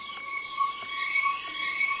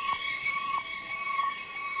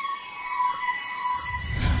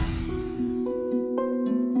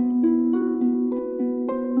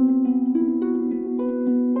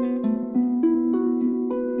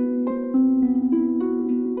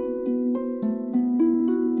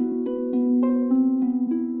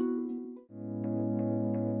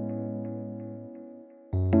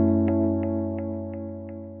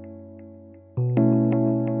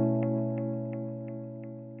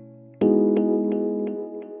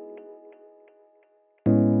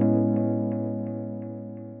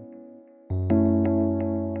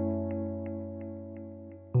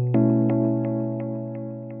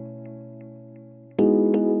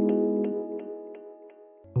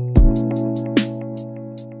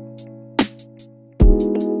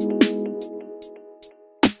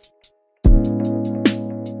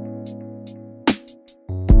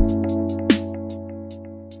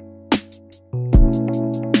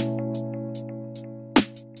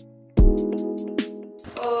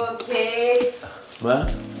 Okay. Ma?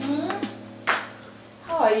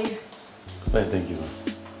 How are you? Fine, thank you, ma.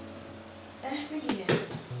 Really?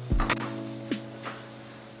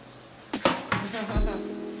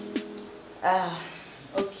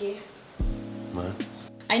 Okay. Ma?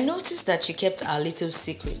 I noticed that you kept our little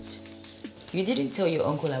secret. You didn't tell your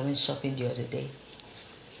uncle I went shopping the other day.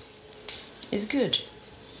 It's good.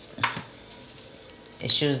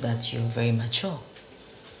 It shows that you're very mature.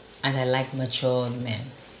 And I like matured men.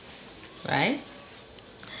 Right?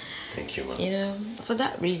 Thank you, ma. You know, for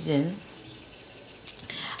that reason,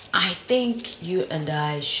 I think you and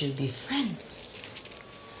I should be friends.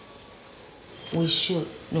 We should.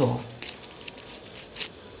 No.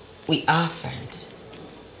 We are friends.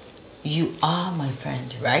 You are my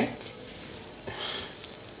friend, right?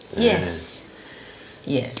 Yes.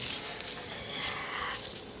 Yes.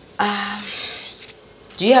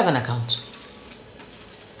 Do you have an account?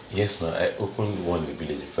 Yes, ma. I opened one in the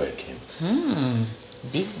village before I came.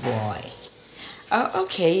 Big boy.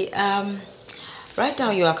 Okay. Write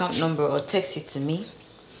down your account number or text it to me.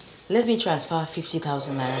 Let me transfer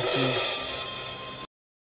 50,000 naira to you.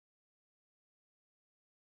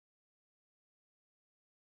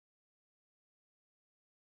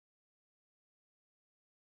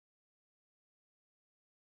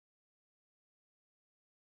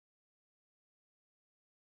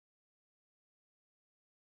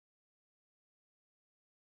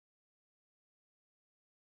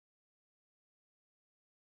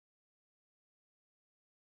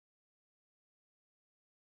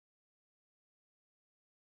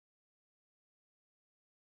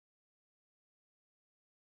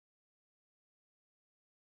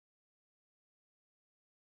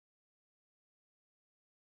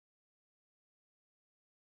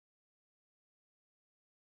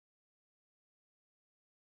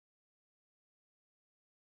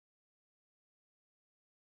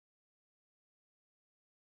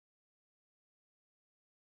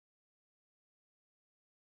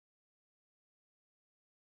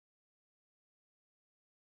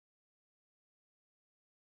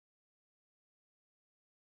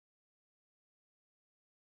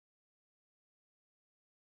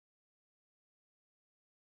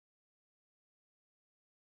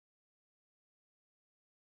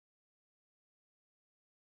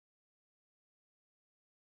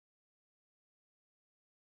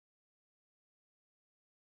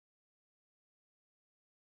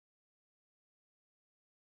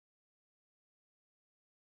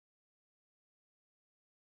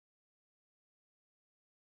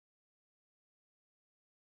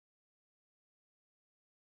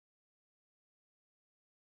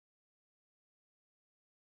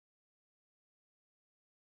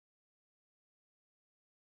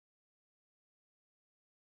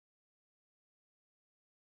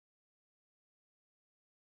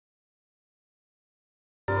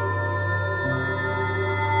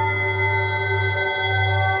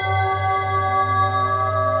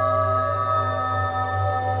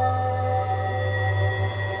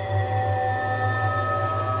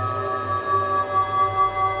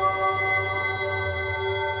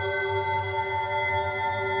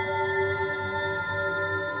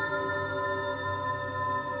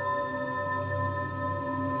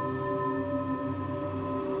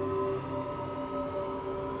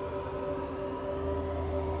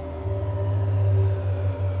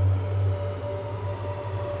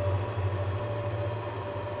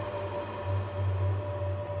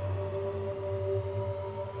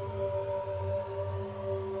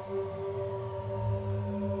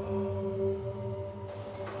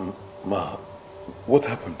 Ma, what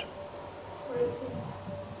happened?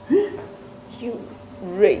 You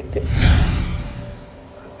rapist.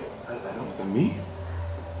 Was it me?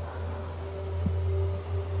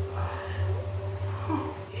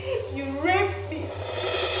 You raped me.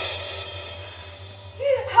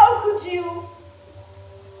 How could you?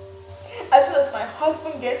 As soon as my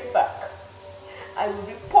husband gets back, I will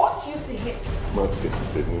report you to him. Ma,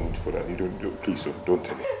 there's no need for that. Please don't tell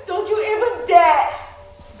him. Don't you even dare!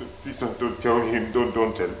 Please don't tell him. Don't tell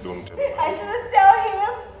him. I shouldn't tell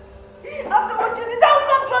him. After what you did, don't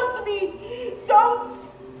come close to me. Don't.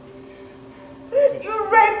 You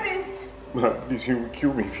rapist. Ma, please, he will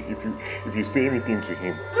kill me if you say anything to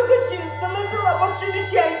him. Look at you, the little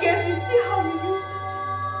opportunity I gave you. See how you used it.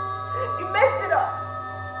 You messed it up.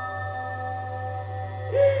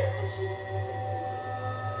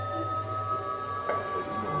 I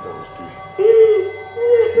didn't know what I was doing.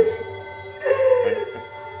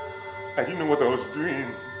 I didn't know what I was doing.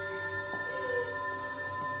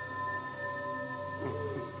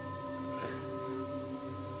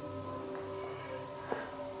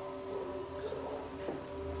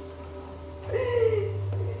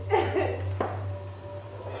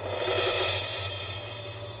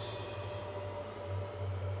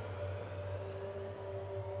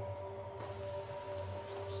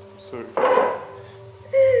 Sorry.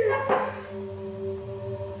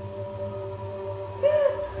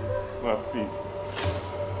 Ma, please.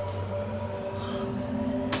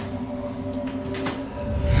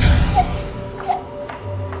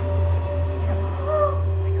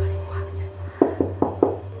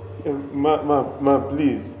 Ma,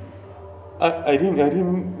 please. I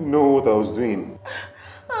didn't know what I was doing.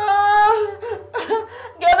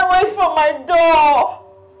 Get away from my door.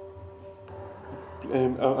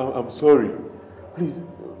 I'm sorry. Please,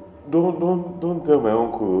 don't tell my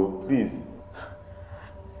uncle, please.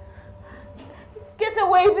 Get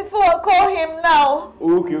away before I call him now.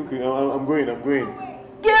 Okay, I'm going.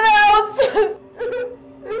 Get out!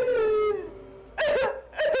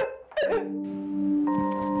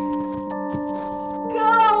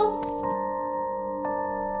 Go!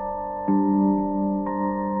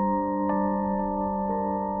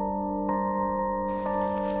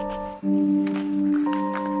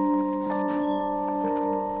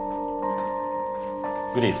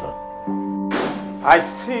 Good day, sir. I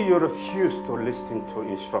see you refuse to listen to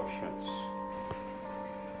instructions.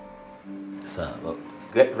 Sir, well,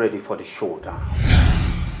 get ready for the showdown.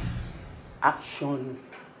 Action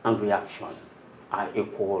and reaction are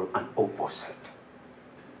equal and opposite.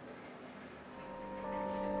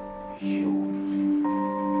 You.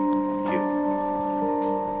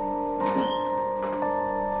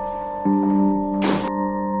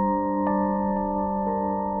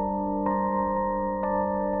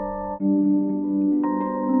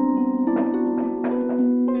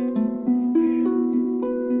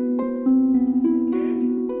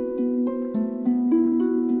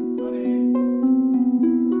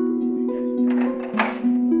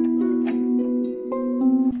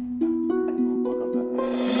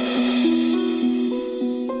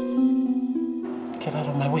 get out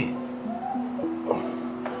of my way.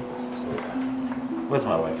 Where's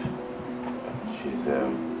my wife?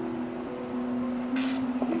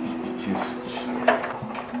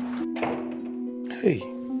 Hey,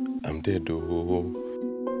 I'm dead though.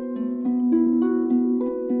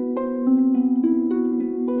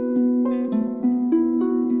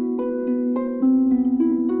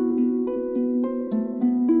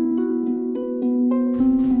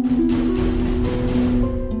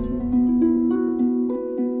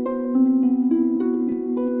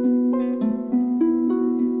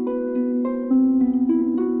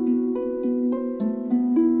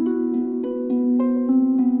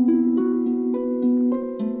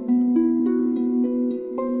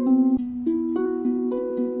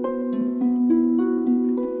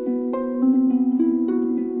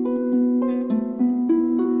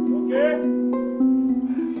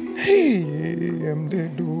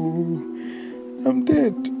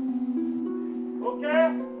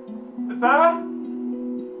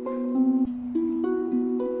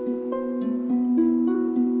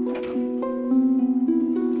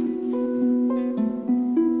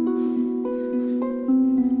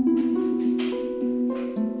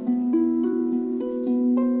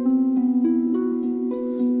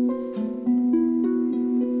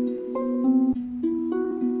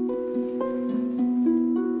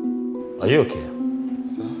 Are you okay?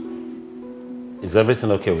 Sir? Is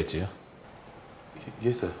everything okay with you?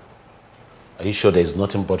 Yes, sir. Are you sure there is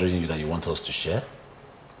nothing bothering you that you want us to share?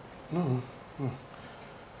 No.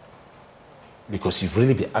 Because you've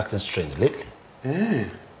really been acting strange lately. Yeah.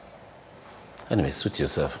 Anyway, suit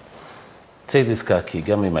yourself. Take this car key.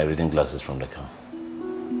 Get me my reading glasses from the car.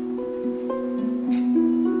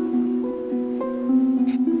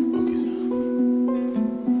 Okay, sir.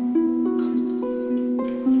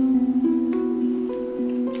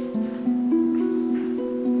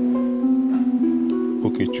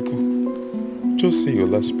 Okay, Chuku. Just say your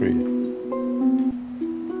last prayer.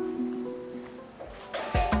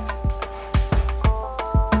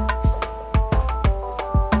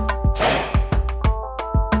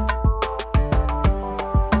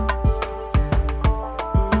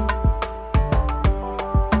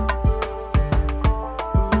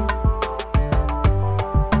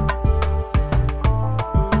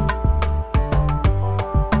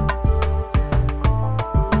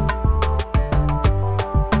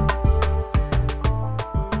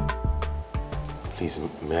 Please,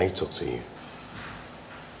 may I talk to you?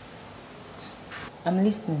 I'm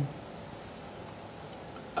listening.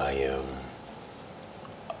 I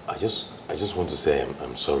just want to say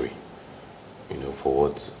I'm sorry, you know, for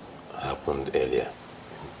what happened earlier.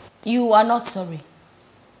 You are not sorry.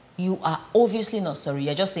 You are obviously not sorry.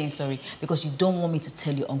 You're just saying sorry because you don't want me to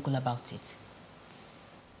tell your uncle about it.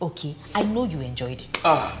 Okay, I know you enjoyed it.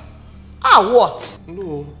 What?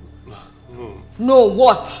 No. No,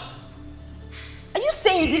 what? Are you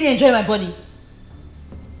saying you didn't enjoy my body?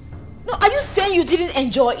 No, are you saying you didn't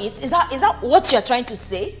enjoy it? Is that what you're trying to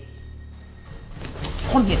say?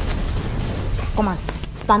 Come here. Come and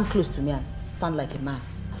stand close to me and stand like a man.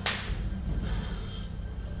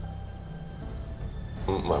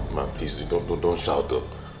 Ma, please don't shout or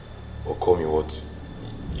call me what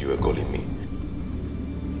you were calling me.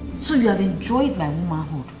 So you have enjoyed my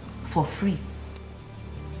womanhood for free?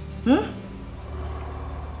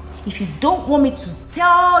 If you don't want me to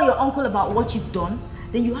tell your uncle about what you've done,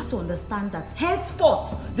 then you have to understand that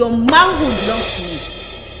henceforth your manhood belongs to me.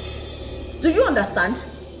 Do you understand?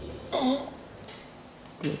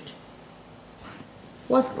 Good.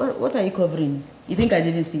 What are you covering? You think I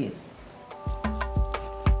didn't see it?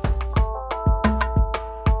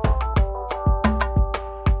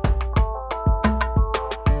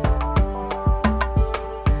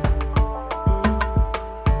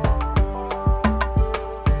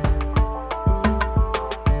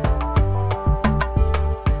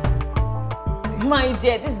 My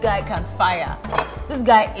dear, this guy can fire. This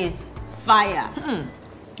guy is fire.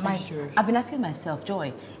 I've been asking myself,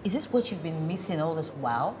 Joy, is this what you've been missing all this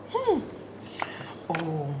while? Oh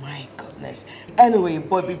my goodness. Anyway,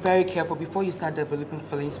 boy, be very careful before you start developing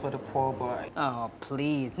feelings for the poor boy. Oh,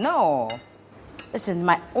 please, no. Listen,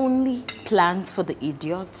 my only plans for the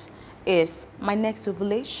idiot is my next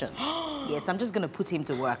ovulation. Yes, I'm just gonna put him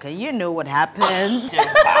to work, and you know what happened.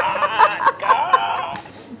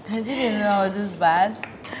 I didn't know it was this bad.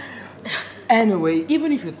 Anyway,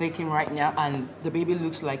 even if you take him right now and the baby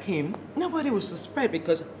looks like him, nobody will suspect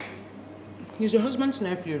because he's your husband's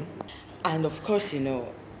nephew. And of course, you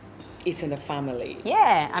know, it's in the family.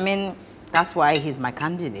 Yeah, I mean, that's why he's my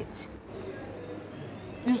candidate.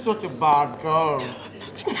 You're such a bad girl. No, I'm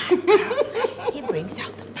not a bad girl. He brings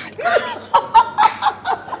out the bad girl.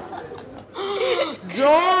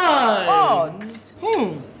 Joy! What?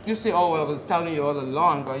 You see, I was telling you all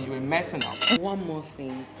along, but you were messing up. One more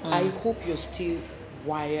thing. I hope you're still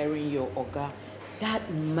wiring your Oga.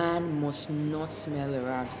 That man must not smell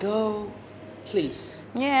around. Girl, please.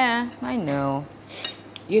 Yeah, I know.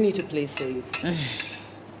 You need to play safe.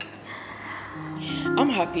 I'm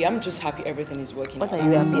happy. I'm just happy everything is working. What are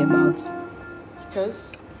you happy about?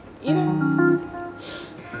 Because, you know...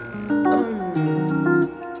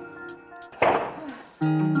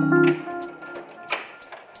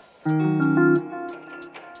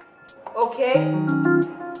 Okay.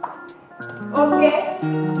 Okay.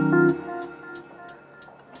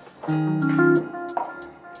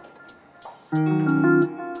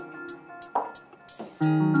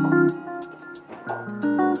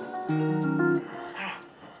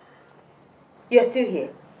 You're still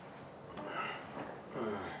here.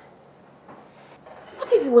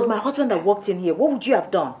 What if it was my husband that walked in here? What would you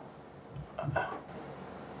have done?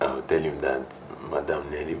 I'll tell him that Madam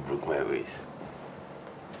nearly broke my waist.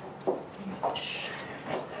 Shh.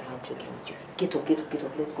 I'm joking with you. Get up.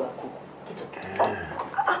 Let's go and cook. Get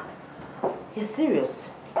up. You're serious?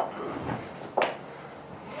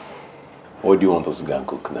 What do you want us to go and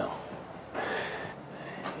cook now?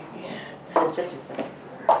 Respect yourself.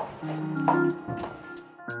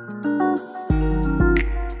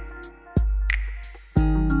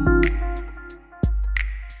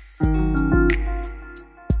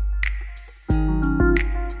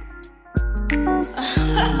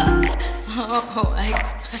 Oh,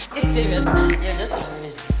 serious? You're just a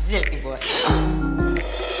Silly boy.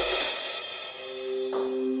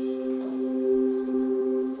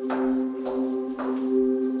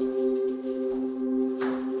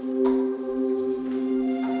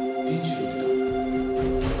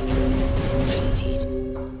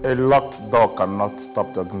 A locked door cannot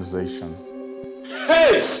stop the organization.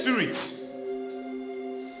 Hey, Spirit!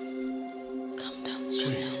 Calm down,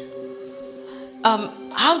 Spirit.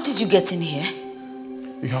 How did you get in here?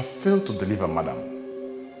 You have failed to deliver, madam.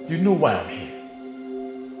 You know why I'm here.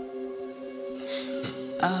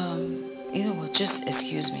 You know what, just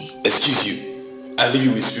excuse me. Excuse you. I'll leave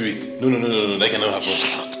you with Spirit. No, that cannot happen.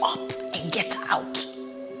 Shut up and get out.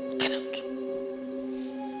 Get out.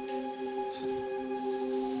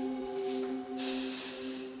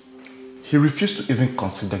 He refused to even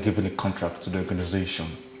consider giving a contract to the organization.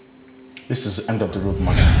 This is the end of the road,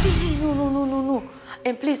 madam. Hey, no.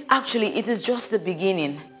 And please, actually, it is just the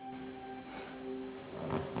beginning.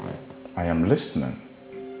 I am listening.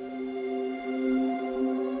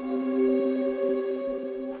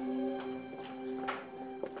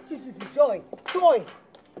 This is Joy.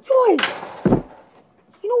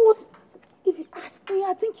 You know what? If you ask me,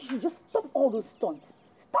 I think you should just stop all those stunts.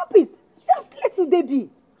 Stop it. Just let today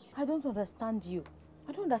be. I don't understand you.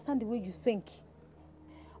 I don't understand the way you think.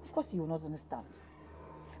 Of course you will not understand.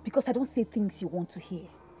 Because I don't say things you want to hear.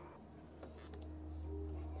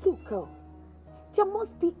 Look, girl, there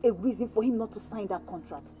must be a reason for him not to sign that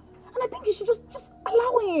contract. And I think you should just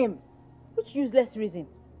allow him. Which useless reason?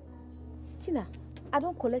 Tina, I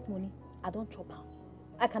don't collect money. I don't chop out.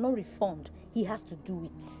 I cannot refund. He has to do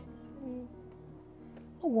it.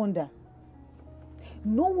 No wonder.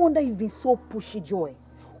 No wonder you've been so pushy, Joy.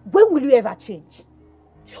 When will you ever change?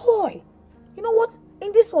 Joy! You know what?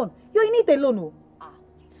 In this one, you're in it alone. Oh.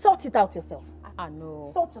 Sort it out yourself. I know.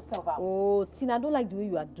 Sort yourself out. Oh, Tina, I don't like the way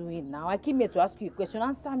you are doing now. I came here to ask you a question.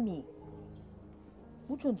 Answer me.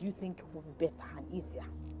 Which one do you think will be better and easier?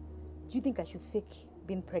 Do you think I should fake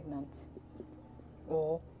being pregnant?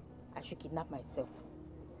 Or I should kidnap myself?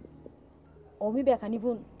 Or maybe I can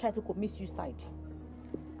even try to commit suicide?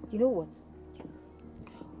 You know what?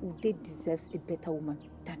 Ude deserves a better woman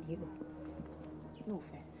than you. No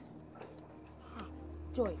offense.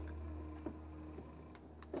 Joy.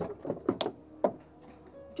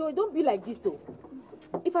 Joy, don't be like this, oh.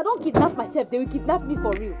 If I don't kidnap myself, they will kidnap me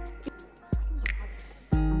for real.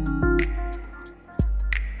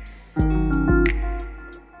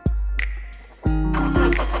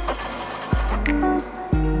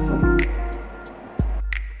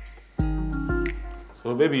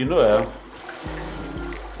 So, baby, you know,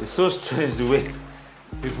 it's so strange the way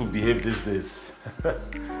people behave these days.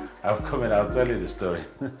 I'll come and I'll tell you the story.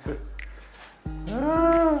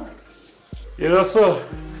 You know, so,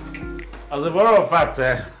 as a matter of fact,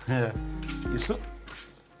 it's so...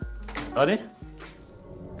 Honey?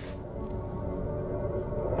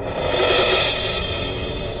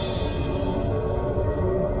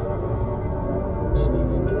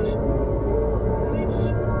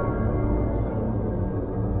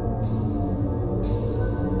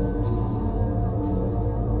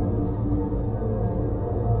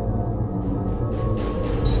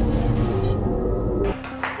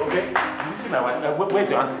 Where's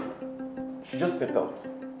your auntie? She just stepped out.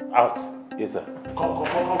 Out? Yes, sir. Come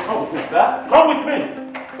with me, sir. Come with me.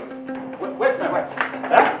 Where's my wife?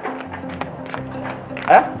 Huh?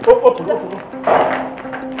 Huh? Open.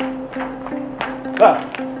 Sir.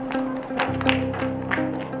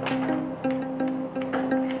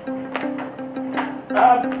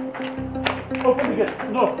 Open the gate.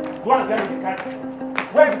 No, go and get the car key.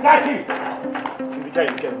 Where's the car key? The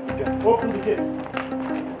car. Open the gate.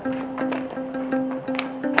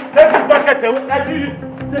 Take the bucket away. I do you.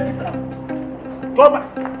 Take it out. Come.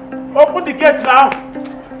 Open the gate now.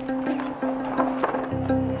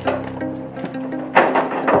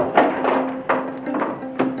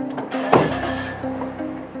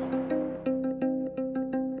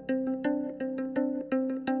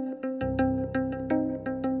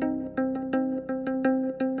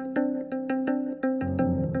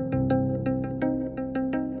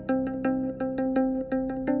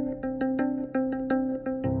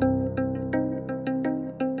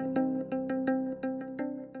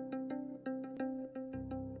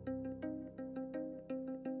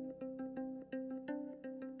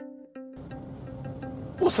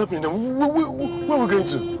 What's happening now? Where are we going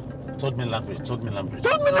to? Told me language. Told me language?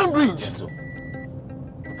 Yes, sir.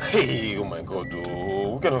 Hey, oh my God, oh.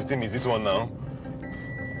 What kind of thing is this one now?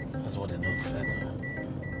 That's what the note says.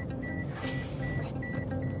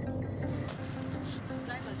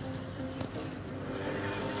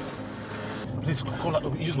 Please call her.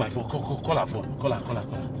 Use my phone. Call her phone. Call her.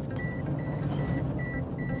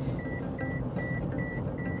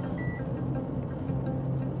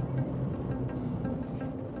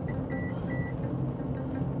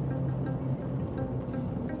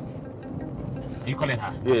 Are you calling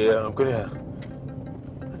her? Yeah, I'm calling her.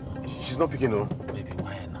 She's not picking, no. Baby,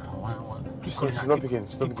 why now? Why? She's not picking.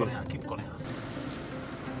 Keep calling her.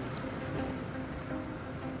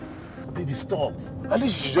 Baby, stop. At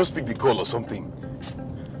least you should just pick the call or something.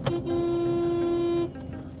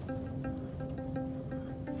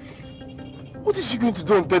 What is she going to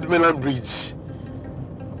do on Third Mainland Bridge?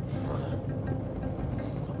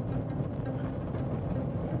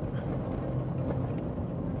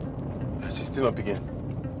 She's still not picking.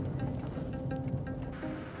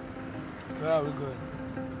 Where are we going?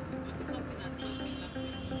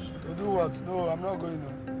 To do what? No, I'm not going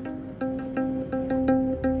now.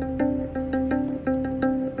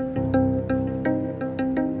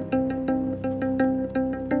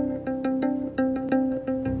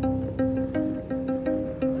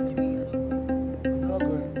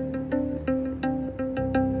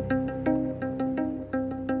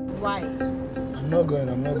 I'm not going.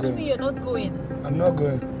 What do you mean you're not going? I'm not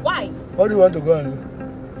going. Why? What do you want to go and do?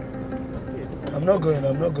 I'm not going.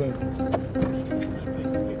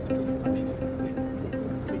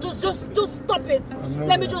 Just stop it.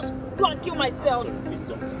 Let me just go and kill myself.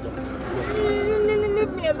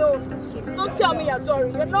 Leave me alone. Don't tell me you're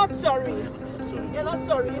sorry. You're not sorry. You're not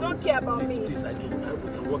sorry. You don't care about me. Please, I do. We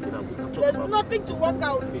can work it out. We can talk There's about nothing to work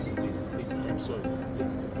out. Please, I'm sorry.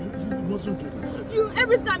 Please, you mustn't do this.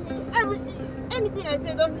 Anything I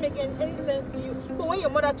say doesn't make any sense to you. But when your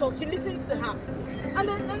mother talks, you listen to her. And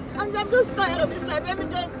I'm just tired of this life. Let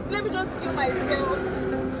me just kill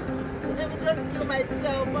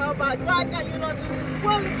myself. How about why can you not do this?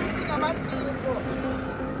 One little thing I'm asking you for.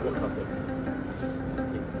 Work out everything.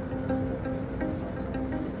 Please.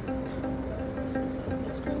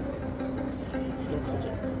 Let's go. You don't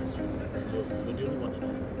have to do this. I love you. You're the only one that I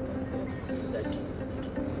love. Yes, I do.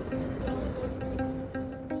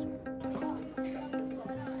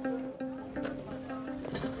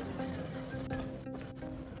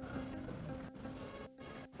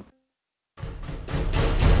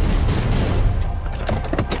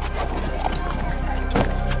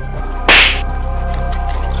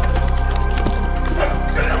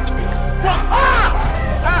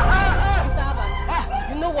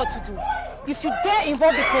 If you dare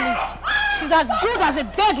involve the police, she's as good as a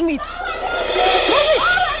dead meat. Move it!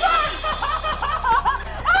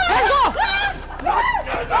 Let's go!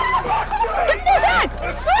 Get this head!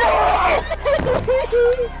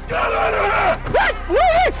 What?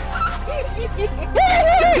 Move it!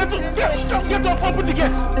 Get up, open the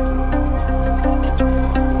gate!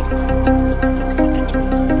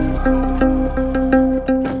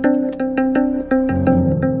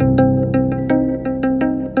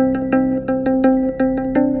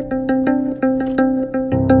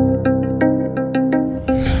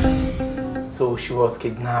 She was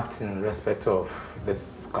kidnapped in respect of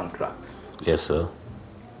this contract. Yes, sir.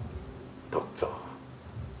 Doctor.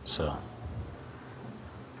 Sir.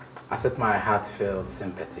 Accept my heartfelt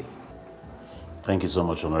sympathy. Thank you so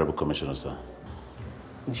much, Honorable Commissioner, sir.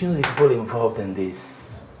 Do you know the people involved in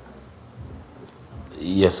this?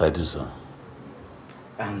 Yes, I do, sir.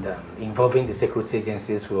 And involving the security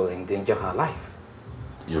agencies will endanger her life.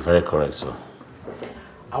 You're very correct, sir.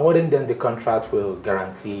 Awarding them the contract will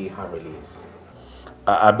guarantee her release.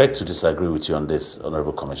 I beg to disagree with you on this,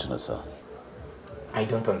 Honorable Commissioner, sir. I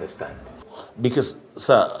don't understand. Because,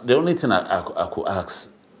 sir, the only thing I could ask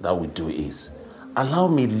that we do is allow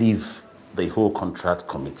me leave the whole contract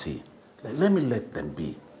committee. Let me let them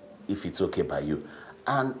be, if it's okay by you.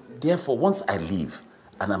 And therefore, once I leave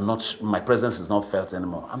and my presence is not felt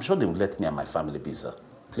anymore, I'm sure they will let me and my family be, sir.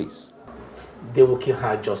 Please. They will kill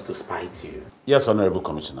her just to spite you. Yes, Honorable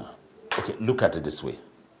Commissioner. Okay, look at it this way.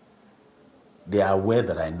 They are aware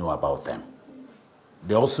that I know about them.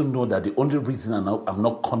 They also know that the only reason I'm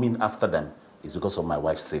not coming after them is because of my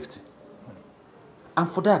wife's safety. And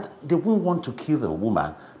for that, they won't want to kill the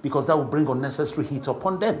woman because that will bring unnecessary heat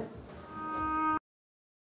upon them.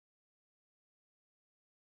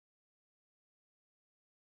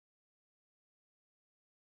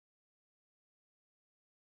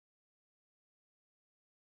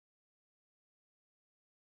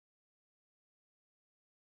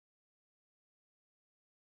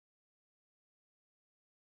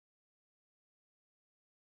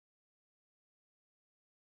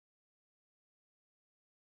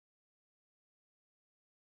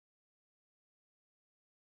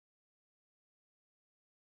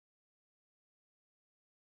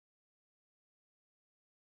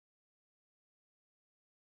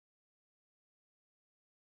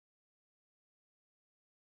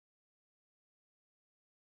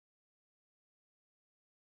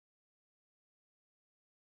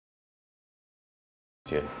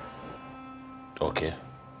 here. Okay.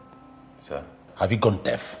 Sir? Have you gone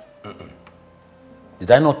deaf?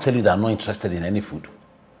 Did I not tell you that I'm not interested in any food?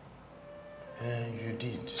 You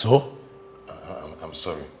did. So? I'm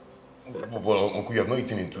sorry. But Uncle, you have not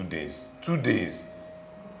eaten in 2 days. 2 days.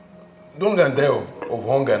 Don't go and die of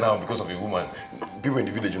hunger now because of a woman. People in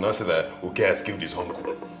the village will now say that okay has killed his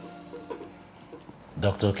uncle.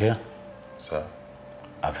 Dr. Okay? Sir?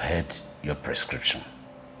 I've heard your prescription.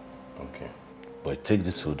 Okay. But take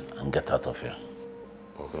this food and get out of here.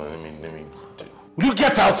 Okay, let me... Will you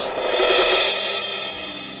get out?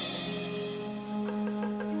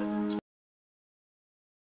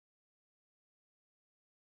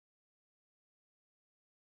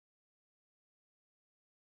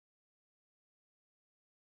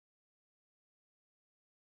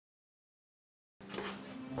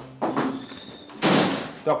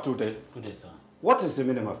 Dr. Uday. Good day, sir. What is the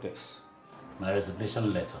meaning of this? My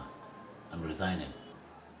resignation letter. I'm resigning.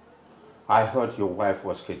 I heard your wife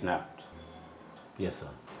was kidnapped. Yes, sir.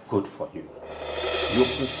 Good for you. You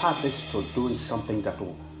prefer this to doing something that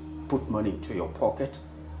will put money into your pocket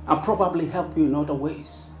and probably help you in other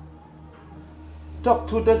ways.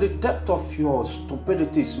 Dr. Uday, the depth of your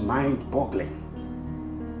stupidity is mind-boggling.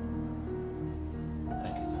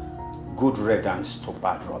 Thank you, sir. Good riddance to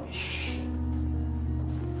bad rubbish.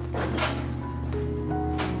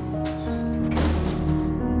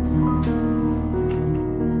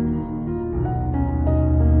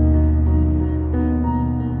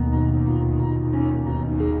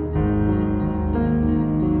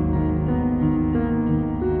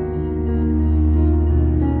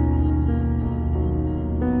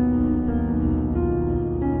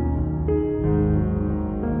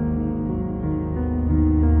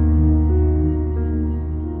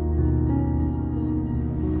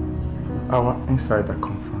 Our insider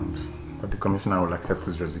confirms that the commissioner will accept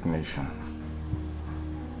his resignation.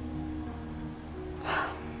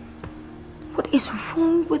 What is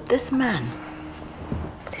wrong with this man?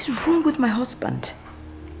 What is wrong with my husband?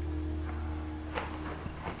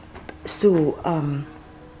 So,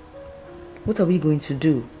 what are we going to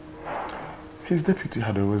do? His deputy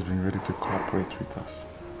had always been ready to cooperate with us,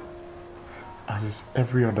 as is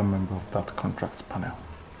every other member of that contracts panel.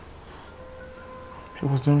 He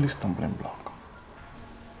was the only stumbling block.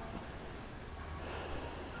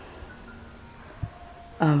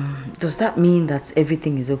 Does that mean that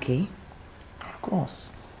everything is okay? Of course.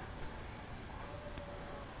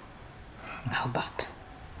 How bad?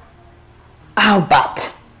 How bad?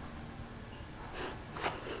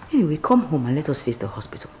 Anyway, come home and let us face the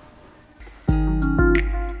hospital.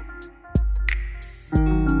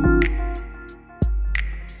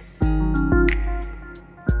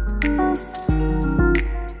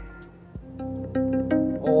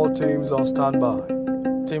 All teams on standby.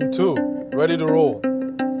 Team 2, ready to roll. Team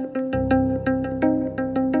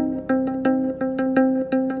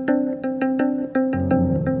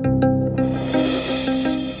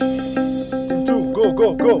 2, go,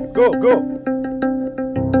 go, go, go, go.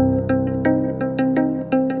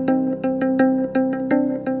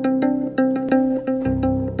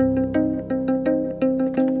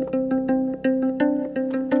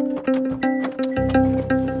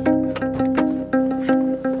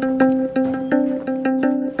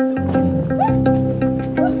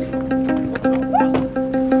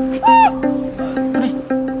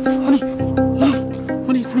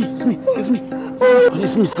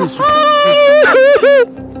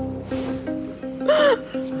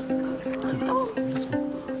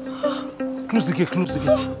 Close the gate, close the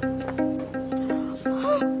gate.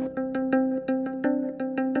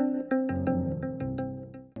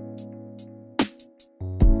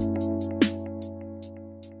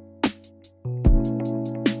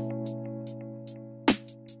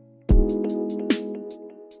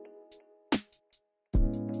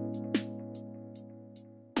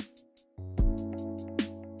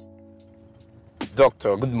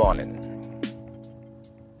 Doctor, good morning.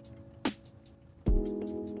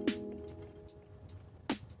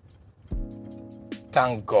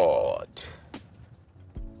 Thank God.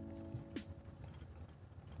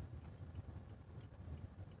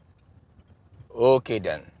 Okay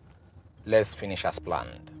then, let's finish as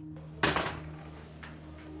planned.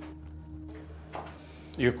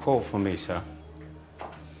 You called for me, sir.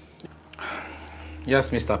 Yes,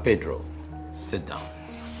 Mr. Pedro. Sit down.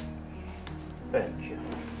 Thank you.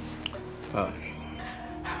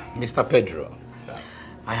 Mr. Pedro,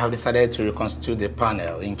 I have decided to reconstitute the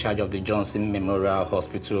panel in charge of the Johnson Memorial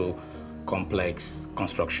Hospital Complex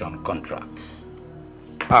construction contract.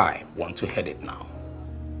 I want to head it now.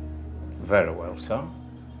 Very well, sir.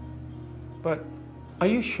 But are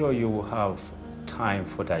you sure you will have time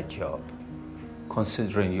for that job,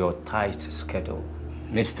 considering your tight schedule.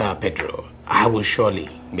 Mr. Pedro, I will surely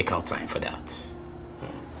make out time for that.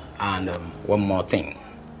 And one more thing.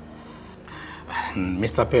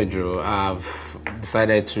 Mr. Pedro, I've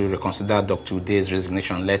decided to reconsider Dr. Ude's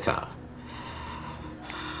resignation letter.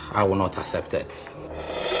 I will not accept it.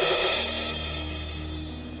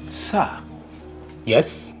 Sir?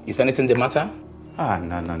 Yes? Is anything the matter?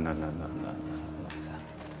 No, sir.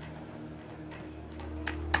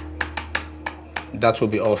 That will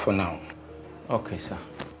be all for now. Okay, sir.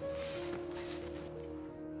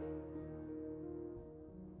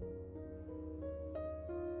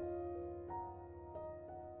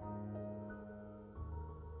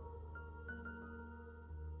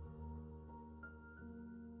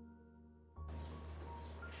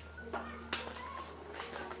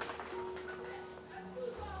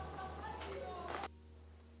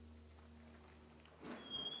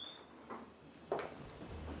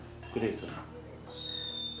 Good day, sir.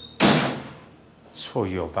 So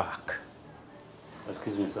you're back.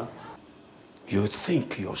 Excuse me, sir. You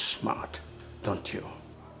think you're smart, don't you?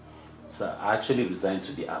 Sir, I actually resigned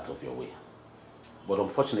to be out of your way. But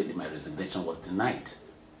unfortunately, my resignation was denied.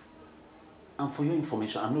 And for your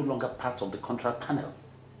information, I'm no longer part of the contract panel.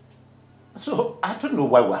 So I don't know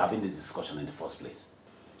why we're having this discussion in the first place.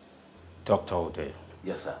 Dr. Ode.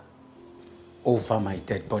 Yes, sir. Over my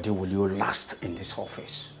dead body will you last in this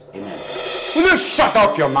office? Amen, sir. Will you shut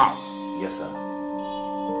up your mouth? Yes, sir.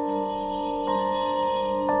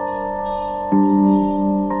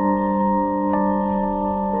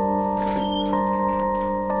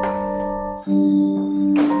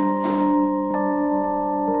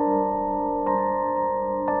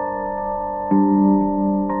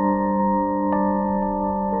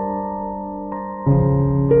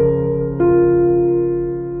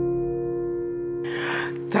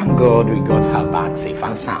 Thank God we got her back safe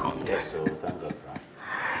and sound. Yes, sir. Thank God, sir.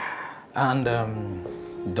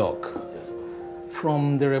 And, Doc,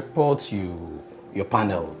 from the report your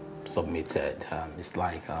panel submitted, it's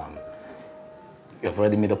like you've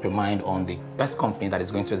already made up your mind on the best company that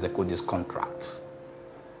is going to execute this contract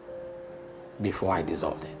before I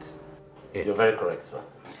dissolved it. You're very correct, sir.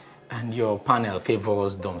 And your panel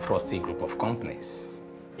favors Don Frosty group of companies.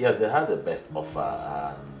 Yes, they had the best offer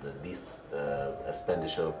and the least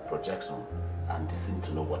expenditure projection, and they seem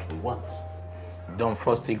to know what we want. Don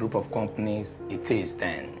Frosty group of companies, it is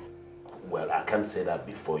then. Well, I can't say that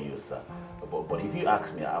before you, sir. But if you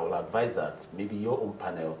ask me, I will advise that maybe your own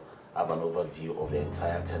panel have an overview of the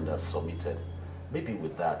entire tender submitted. Maybe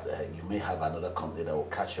with that, you may have another company that will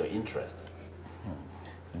catch your interest.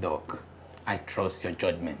 Doc, I trust your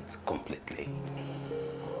judgment completely.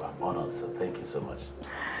 Oh, I'm honored, sir. Thank you so much.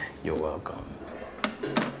 You're welcome.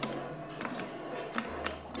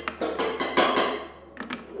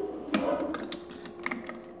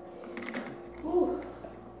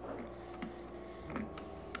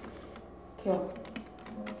 Sure.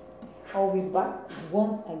 I'll be back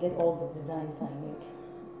once I get all the designs I make.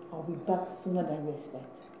 I'll be back sooner than you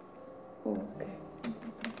expect. Okay.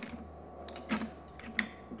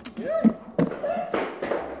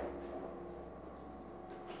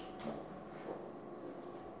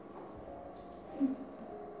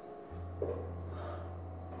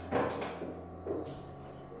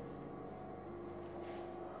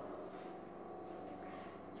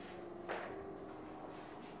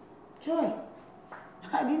 Joy,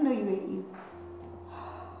 I didn't know you were ill.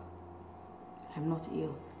 I'm not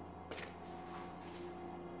ill.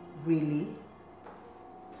 Really?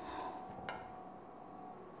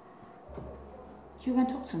 You can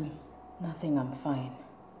talk to me. Nothing, I'm fine.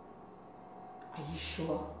 Are you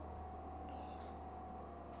sure?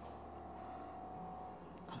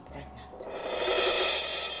 I'm pregnant.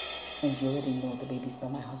 And you already know the baby's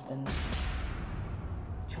not my husband.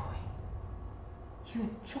 Joy, you're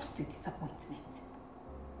just a disappointment.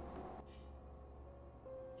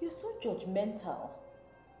 You're so judgmental.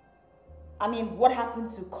 I mean, what happened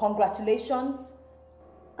to congratulations?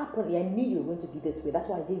 Apparently, I knew you were going to be this way. That's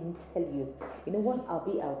why I didn't tell you. You know what? I'll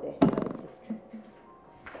be out there. I'll see.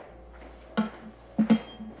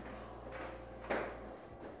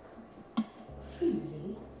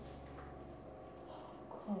 Really? Oh,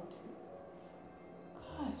 God.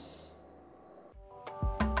 Gosh.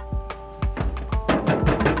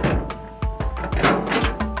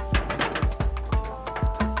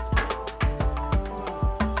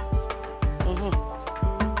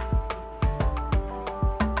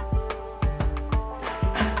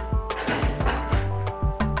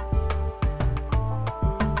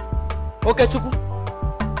 Okay, Chuku.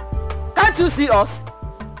 Can't you see us?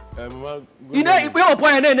 Mama, You know, if we are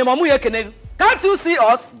point name, Mamu Yakene. Can't you see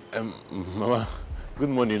us? Mama, good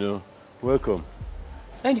morning, Welcome.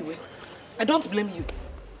 Anyway, I don't blame you.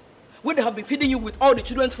 When they have been feeding you with all the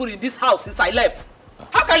children's food in this house since I left.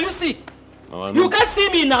 How can you see? Mama, You can't see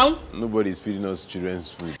me now. Nobody's feeding us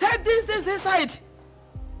children's food. Take these things inside.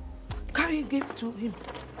 Carry and give to him.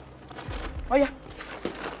 Oh yeah.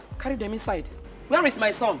 Carry them inside. Where is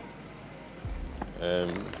my son?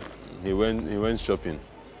 He went shopping.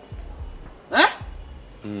 Huh?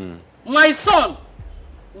 My son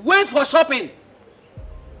went for shopping.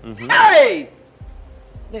 Hey!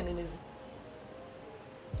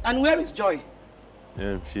 And where is Joy?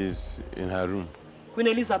 She's in her room. Queen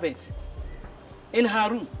Elizabeth. In her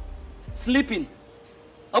room. Sleeping.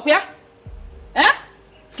 Up here? Eh?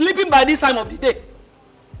 Sleeping by this time of the day.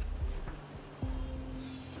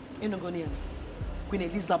 Queen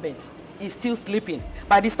Elizabeth is still sleeping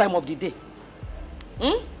by this time of the day.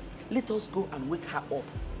 Let us go and wake her up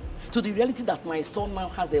to the reality that my son now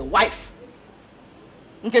has a wife.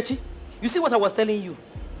 Nkechi, you see what I was telling you?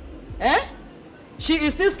 Eh? She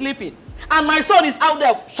is still sleeping and my son is out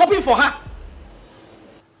there shopping for her.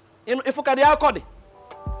 If you can call it.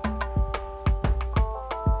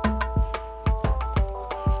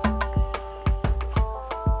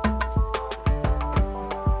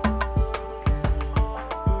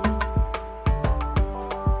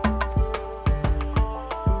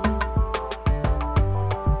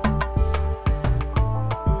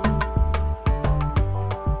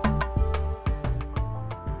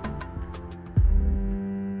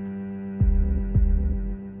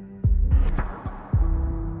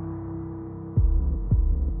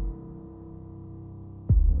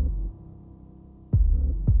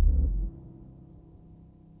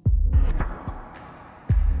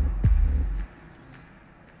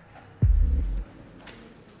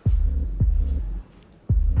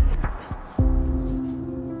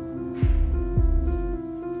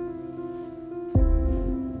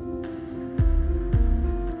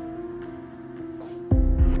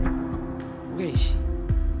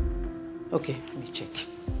 Okay, let me check.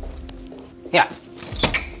 Yeah.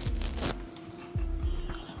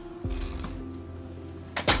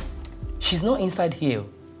 She's not inside here.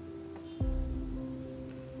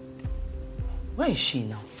 Where is she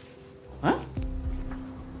now? Huh?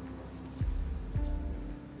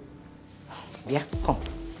 Yeah, come.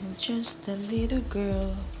 I'm just a little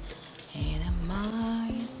girl, and I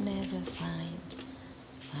might never find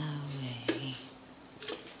my way.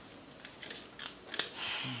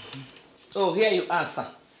 Oh, here you are, sir.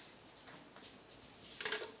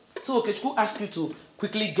 So, Okechukwu asked you to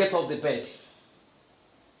quickly get off the bed.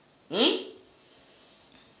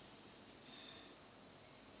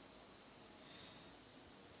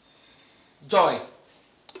 Joy,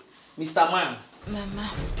 Mr. Man.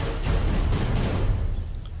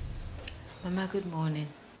 Mama, good morning.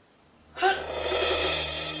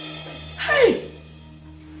 Hey!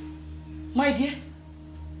 My dear,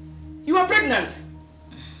 you are pregnant.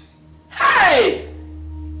 Hey!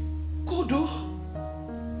 God, oh.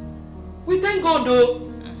 We thank God,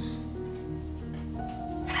 though.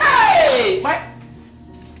 Hey!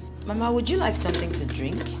 Mama, would you like something to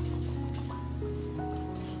drink?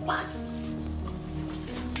 What?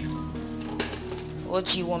 What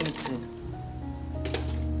do you want me to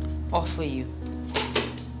offer you?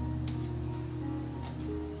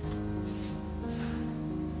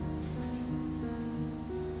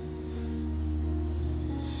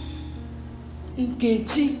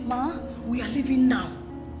 Nkechi, Ma, we are leaving now.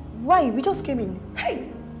 Why? We just came in. Hey!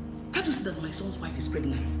 Can't you see that my son's wife is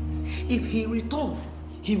pregnant? If he returns,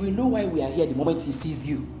 he will know why we are here the moment he sees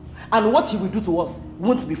you. And what he will do to us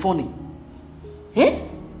won't be funny. Eh?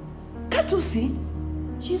 Can't you see?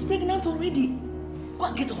 She is pregnant already. Go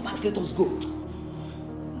and get our bags, let us go.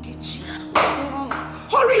 Nkechi.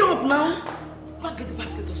 Hurry up now. Go and get the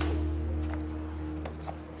bags, let us go.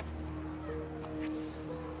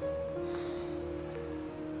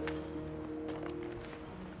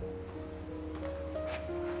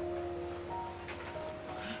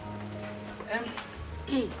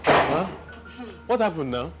 Huh? What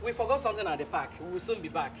happened now? We forgot something at the park. We will soon be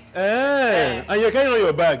back. And you're carrying all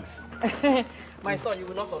your bags. My son, you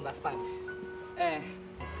will not understand.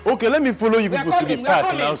 Okay, let me follow you people to the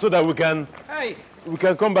park now so that we can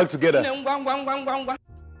come back together. Babe?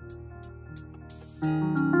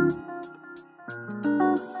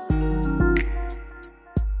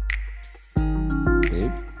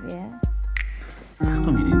 Yeah? How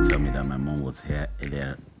come you didn't tell me that my mom was here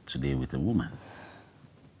earlier today with a woman?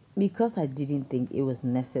 Because I didn't think it was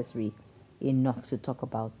necessary enough to talk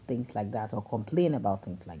about things like that or complain about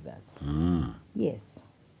things like that. Yes.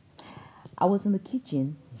 I was in the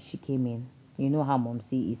kitchen, she came in, You know how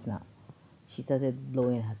Momsy is now. She started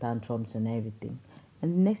blowing her tantrums and everything.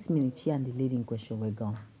 And the next minute, she and the lady in question were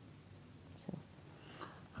gone. So.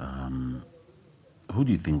 Who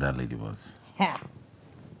do you think that lady was? Ha!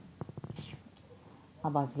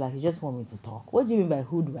 About like, you just want me to talk. What do you mean by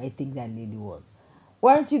who do I think that lady was?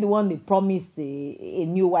 Weren't you the one that promised a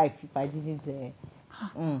new wife if I didn't?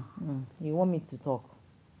 You want me to talk?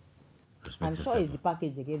 Respect I'm yourself. sure it's the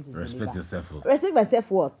package they came to Respect deliver. yourself. Respect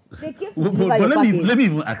myself what? They came to But deliver your package. let me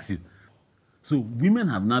even ask you. So women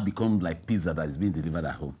have now become like pizza that is being delivered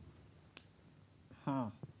at home.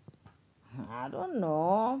 I don't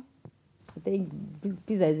know. I think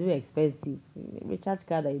pizza is very expensive. Recharge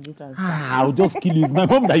card that you do transfer. I'll just kill you. It's my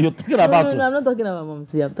mom that you're talking about. No, I'm not talking about mom.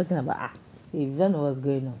 See, I'm talking about See, you don't know what's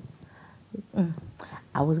going on.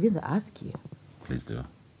 I was going to ask you. Please do.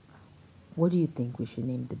 What do you think we should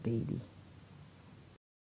name the baby?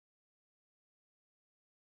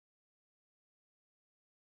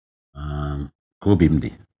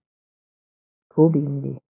 Kobimdi.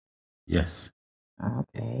 Kobimdi. Yes.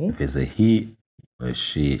 Okay. If it's a he or a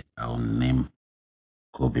she, I'll name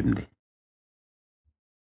Kobimdi.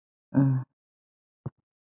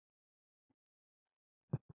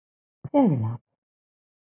 Fair enough.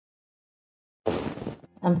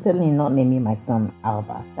 I'm certainly not naming my son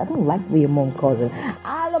Albert. I don't like the way your mom calls him.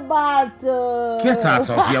 Albert! Get out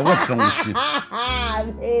of here. What's wrong with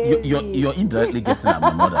you? You're indirectly getting at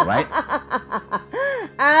my mother, right?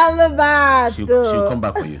 Albert! She'll come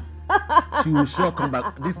back for you. She will sure come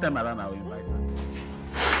back. This time around, I'll invite her.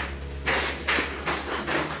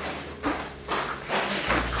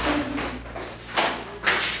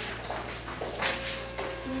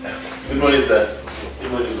 Good morning, sir.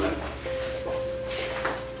 Good morning, man.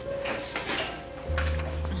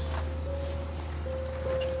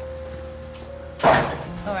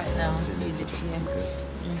 All right, now. See you later.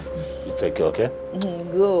 You take care, okay?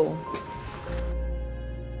 Go.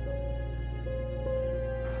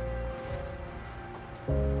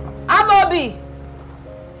 Amobi!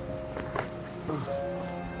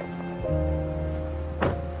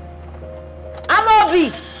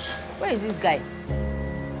 Amobi! Where is this guy?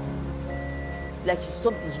 Like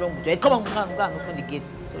something's wrong with you. Come on, go and open the gate.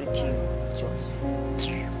 Sorry, chill.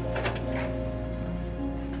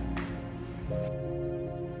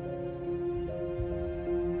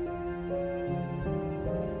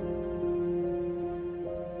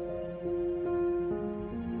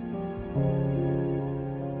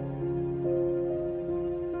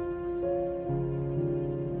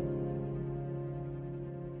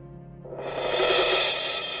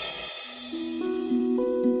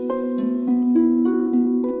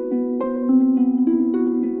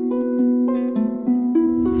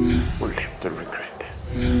 We'll leave.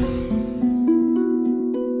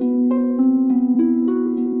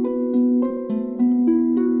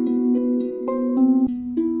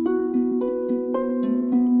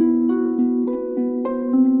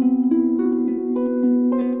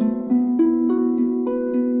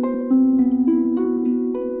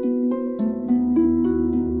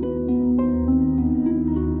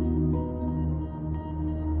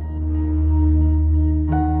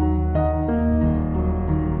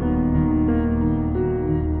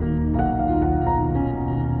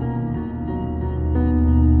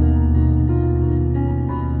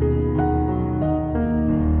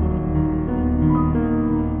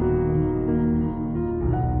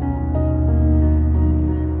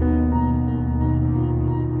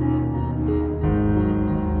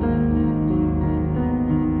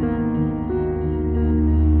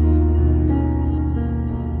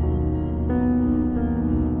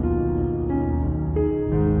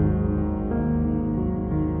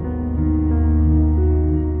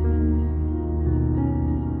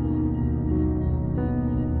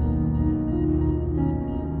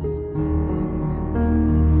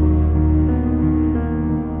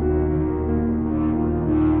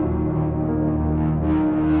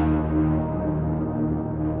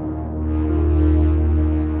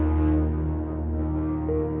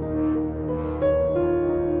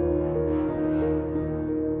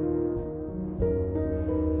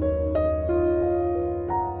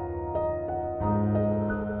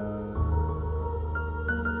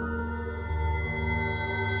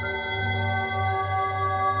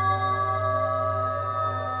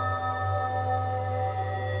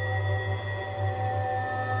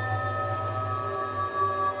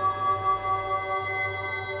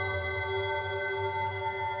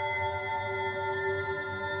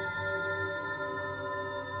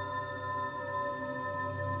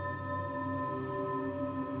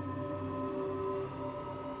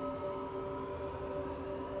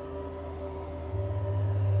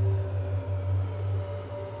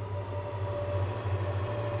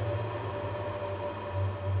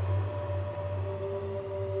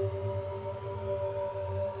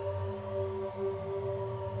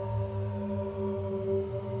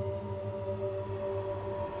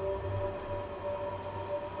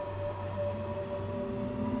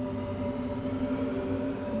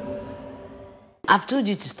 I've told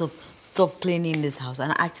you to stop cleaning this house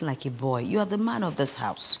and acting like a boy. You are the man of this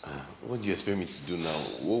house. What do you expect me to do now?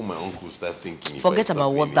 What will my uncle start thinking? if I Forget stop about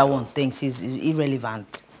what cleaning that now? one thinks is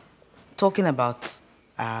irrelevant. Talking about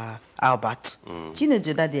Albert. Do you know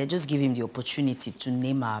the other day I just gave him the opportunity to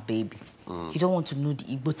name our baby? You don't want to know the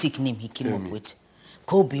Igbotic name he came up with?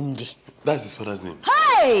 Kobimdi. That's his father's name.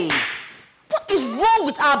 Hey! What is wrong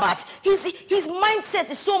with Albert? His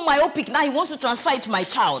mindset is so myopic now he wants to transfer it to my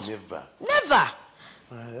child. Never.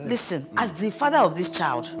 Listen, as the father of this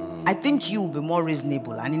child, I think you will be more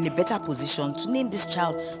reasonable and in a better position to name this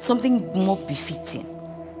child something more befitting.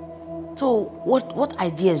 So, what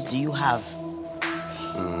ideas do you have?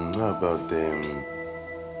 How about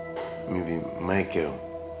maybe Michael?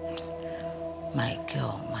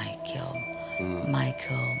 Michael.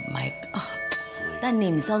 Oh, that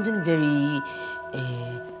name is sounding very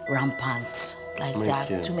rampant. Like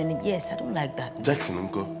Michael. that. Too many. Yes, I don't like that. Jackson,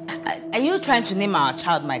 uncle. Are you trying to name our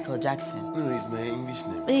child Michael Jackson? No, it's my English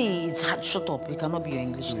name. Hey, shut up. It cannot be your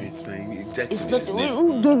English name. It's fine. Jackson. It's not. His name.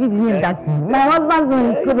 Who gave it name Jackson? My husband's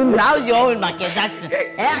name is Kevin. How's your own Michael Jackson?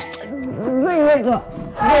 Hey!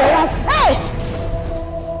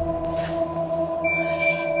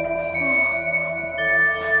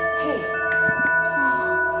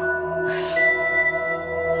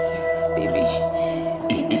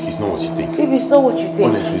 It's not what you think. Baby, it's not what you think.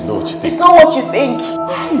 Honestly, it's not what you think. It's not what you think.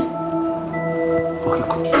 Okay,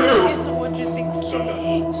 come. It's not what you think.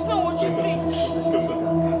 It's not what you think.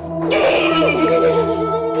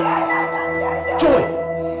 Joy!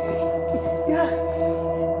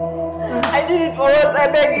 I did it for us, I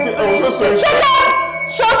beg you. I was just trying to... Shut up!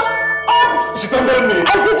 Shut up! She tempted me. I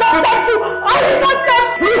did not tempt you! I did not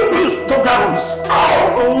tempt you! You stop that rubbish.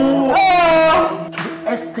 To the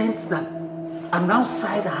extent that an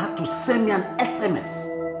outsider had to send me an SMS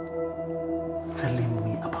telling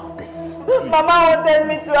me about this. Mama wanted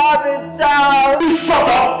me to have a child. You shut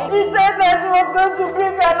up! She said that she was going to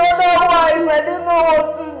bring another wife. I didn't know what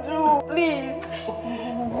to do. Please.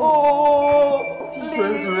 Oh, please.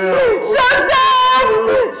 Shut up!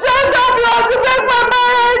 Shut up! You have to break my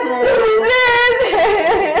marriage!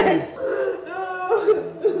 Please!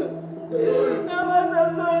 Albert,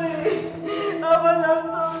 I'm sorry. Albert, I'm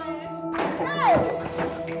sorry. Hey!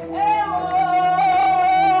 Hey, oh!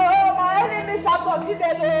 My enemies have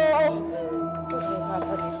succeeded, oh!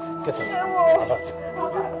 Get Hey, up. oh!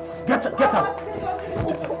 Get up.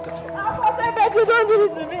 Albert, I beg you, don't do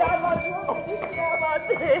this to me, Albert. Don't do this to me, Albert.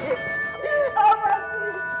 Albert,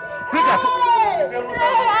 Bring that. hey,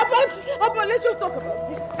 Albert, let's just talk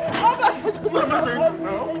about it. Albert, let's talk about it.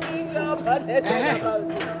 Albert, let's talk about it.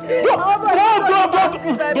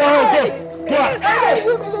 Hey,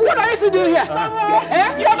 what are you still doing here?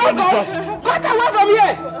 You're not going. Cut away from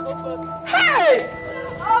here. Hey!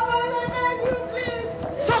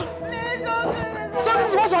 So this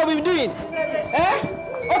is what we have been doing.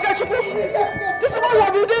 Okay, Chuku. This is what we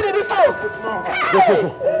have been doing in this house. Hey!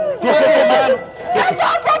 Man. Get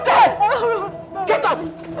up from there! Get up!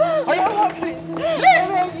 Are you please?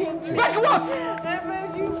 Leave! Like what?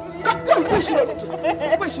 Come, where should I need to?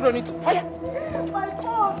 Where should I need to? My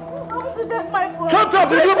phone! My phone! Shut up!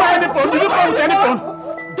 Did you buy any phone? Did you buy any phone?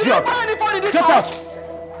 Did you buy any phone in this Get house? out!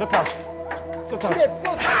 Get out! Get out!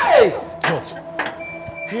 Hey! George.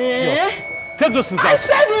 Hey! Take those things I out.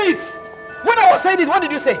 said it! When I was saying it, what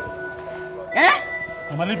did you say?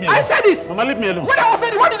 Mama, leave me alone. I said it! Mama, leave me alone. When I was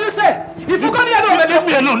saying it, what did you say? If you go near no, leave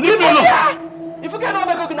me alone. Leave me alone. If you get no,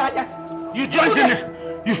 go near. You joined in it.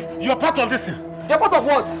 You're part of this thing. You're part of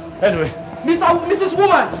what? Anyway. Mrs.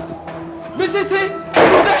 Woman. Mrs. C.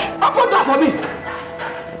 Open that for me.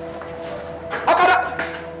 Okada.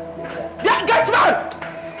 Get man.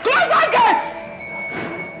 Close that gate.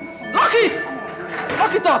 Lock it.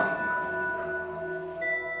 Lock it up.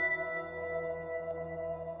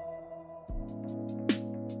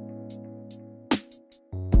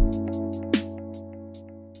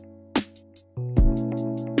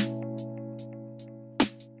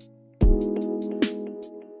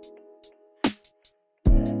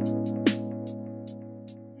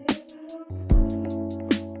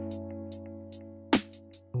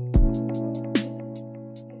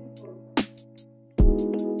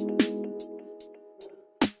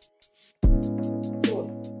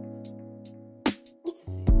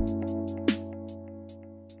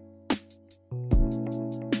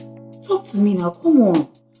 Talk to me now, come on.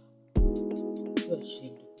 I'm so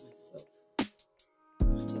ashamed of myself.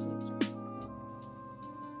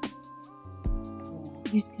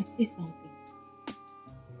 You can say something.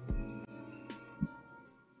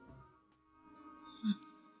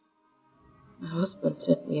 My husband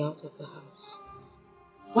sent me out of the house.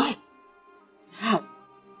 Why? How?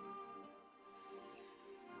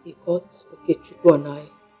 he caught Okechukwu and I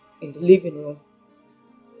in the living room,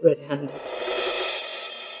 red-handed.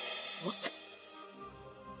 What?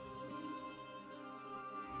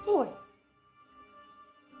 Joy.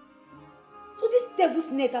 So this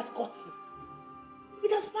devil's net has caught you.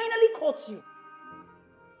 It has finally caught you.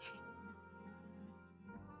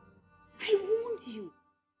 I warned you.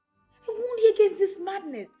 I warned you against this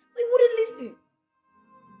madness, but you wouldn't listen.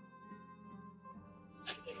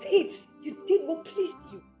 You said you did what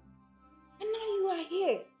pleased you. And now you are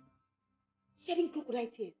here, shedding crocodile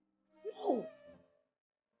tears. No.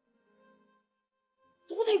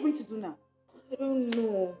 So what are you going to do now? I don't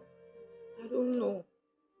know.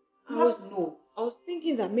 I was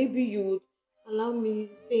thinking that maybe you would allow me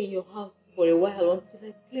to stay in your house for a while until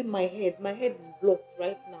I clear my head. My head is blocked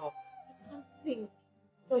right now. I can't think.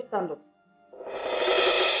 Joy, stand up.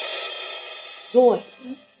 Joy,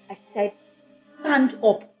 I said stand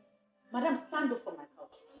up. Madam, stand up from my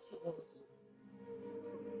couch.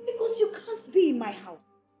 Because you can't be in my house.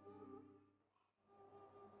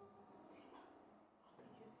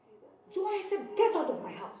 Joy, I said get out of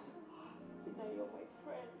my house. Tina, you're my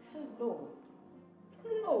friend.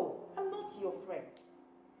 No, I'm not your friend.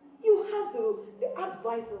 You have the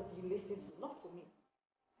advisors you listen to, not to me.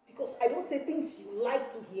 Because I don't say things you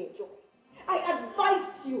like to hear, Joy. I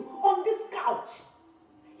advised you on this couch.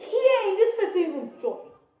 Here in this sitting room, Joy.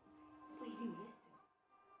 But you didn't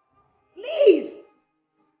listen. Leave!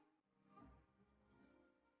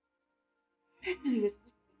 Personally, we're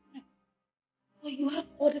supposed to be friends. But you have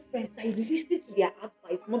other friends that you listen to their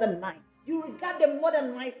advice more than mine. You regard them more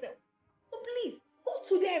than myself. So please, go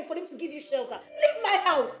to them for them to give you shelter. Leave my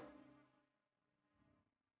house!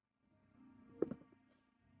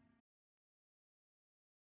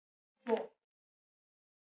 Joy.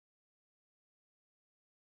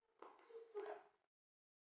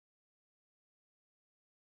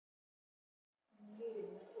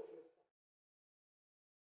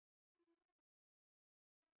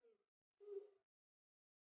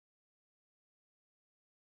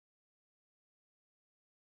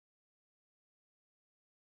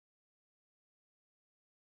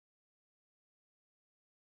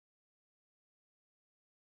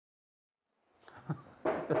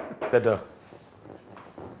 The door.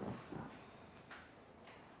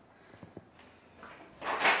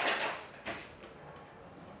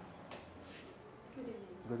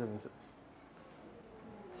 Good evening, sir.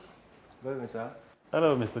 Good evening, sir.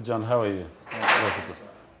 Hello, Mr. John. How are you?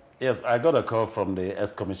 Yes, I got a call from the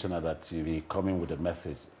ex-commissioner that you'll be coming with a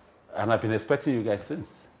message. And I've been expecting you guys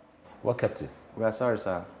since. What kept you? We are sorry,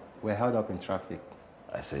 sir. We're held up in traffic.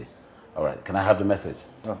 I see. All right. Can I have the message?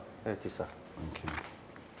 Oh, here it is, sir. Thank you.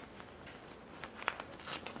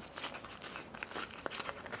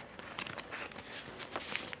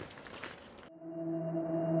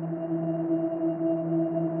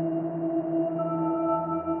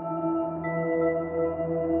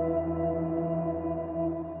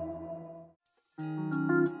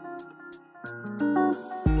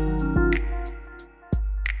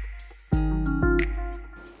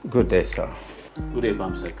 Good day, sir. Good day,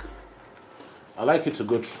 Bamsek. I'd like you to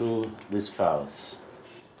go through these files.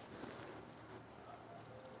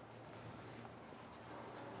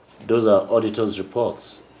 Those are auditor's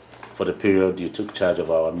reports for the period you took charge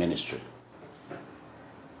of our ministry.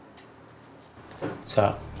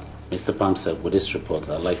 Sir? Mr. Bamsek, with this report,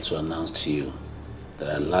 I'd like to announce to you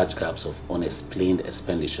there are large gaps of unexplained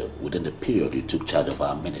expenditure within the period you took charge of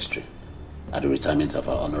our ministry at the retirement of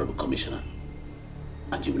our Honorable Commissioner.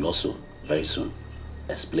 And you will also, very soon,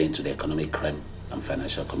 explain to the Economic Crime and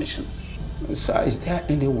Financial Commission. Sir, is there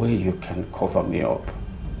any way you can cover me up,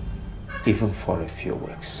 even for a few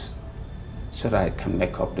weeks, so that I can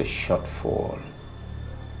make up the shortfall?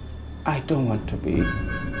 I don't want to be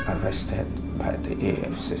arrested by the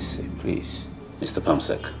AFCC, please. Mr.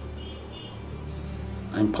 Pamsek,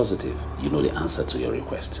 I'm positive you know the answer to your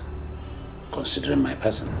request. Considering my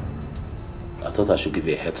person, I thought I should give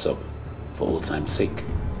you a heads up for old time's sake.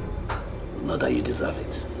 Not that you deserve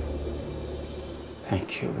it.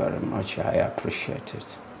 Thank you very much. I appreciate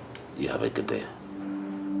it. You have a good day.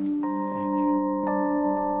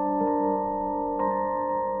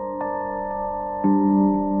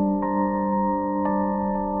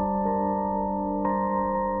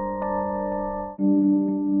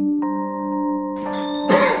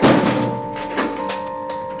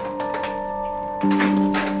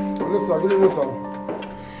 Good evening, sir.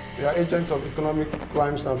 We are agents of Economic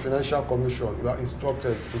Crimes and Financial Commission. You are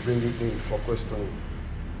instructed to bring it in for questioning.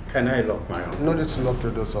 Can I lock my own? No need to lock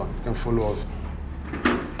your door, sir. You can follow us.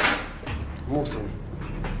 Move, sir.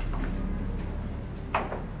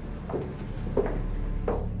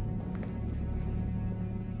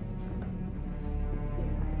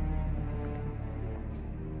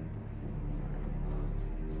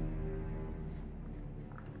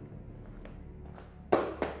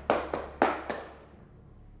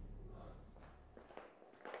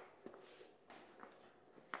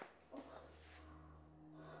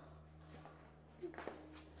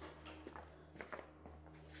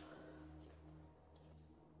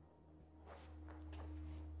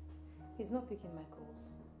 He's not picking my calls.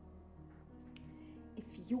 If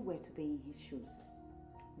you were to be in his shoes,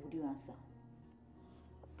 would you answer?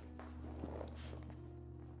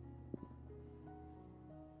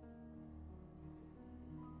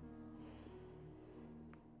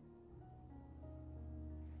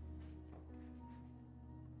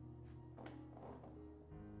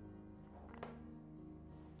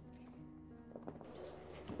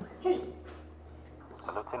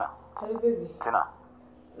 Hello, Tina. Hello, baby. Tina,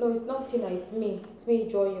 No, it's not Tina, it's me. It's me,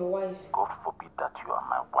 Joy, your wife. God forbid that you are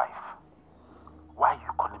my wife. Why are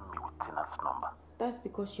you calling me with Tina's number? That's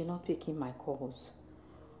because you're not picking my calls.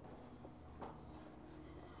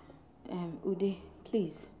 Ude,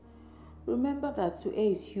 please. Remember that to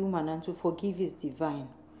err is human and to forgive is divine.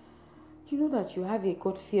 You know that you have a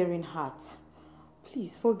God-fearing heart.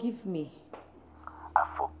 Please, forgive me. I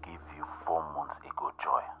forgive you 4 months ago,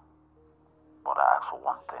 Joy. But I ask for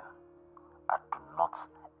one thing. I do not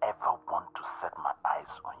ever want to set my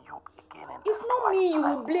eyes on you again in this It's not me you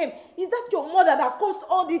lifetime. will blame. Is that your mother that caused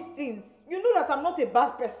all these things? You know that I'm not a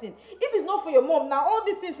bad person. If it's not for your mom, now all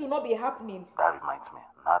these things will not be happening. That reminds me,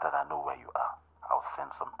 now that I know where you are, I'll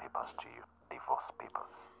send some papers to you. Divorce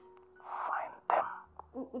papers. Sign them.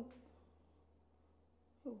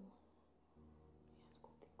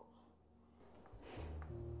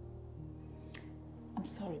 I'm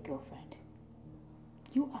sorry, girlfriend.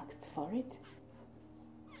 You asked for it.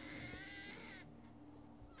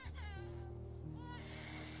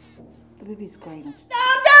 The baby is crying upstairs.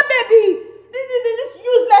 Damn that baby! This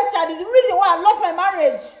useless child is the reason why I lost my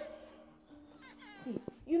marriage. See,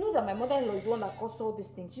 you know that my mother-in-law is the one that caused all these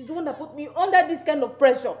things. She's the one that put me under this kind of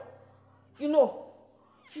pressure. You know,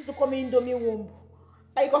 she used to call me Indomie womb.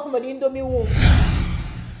 I got somebody Indomie womb.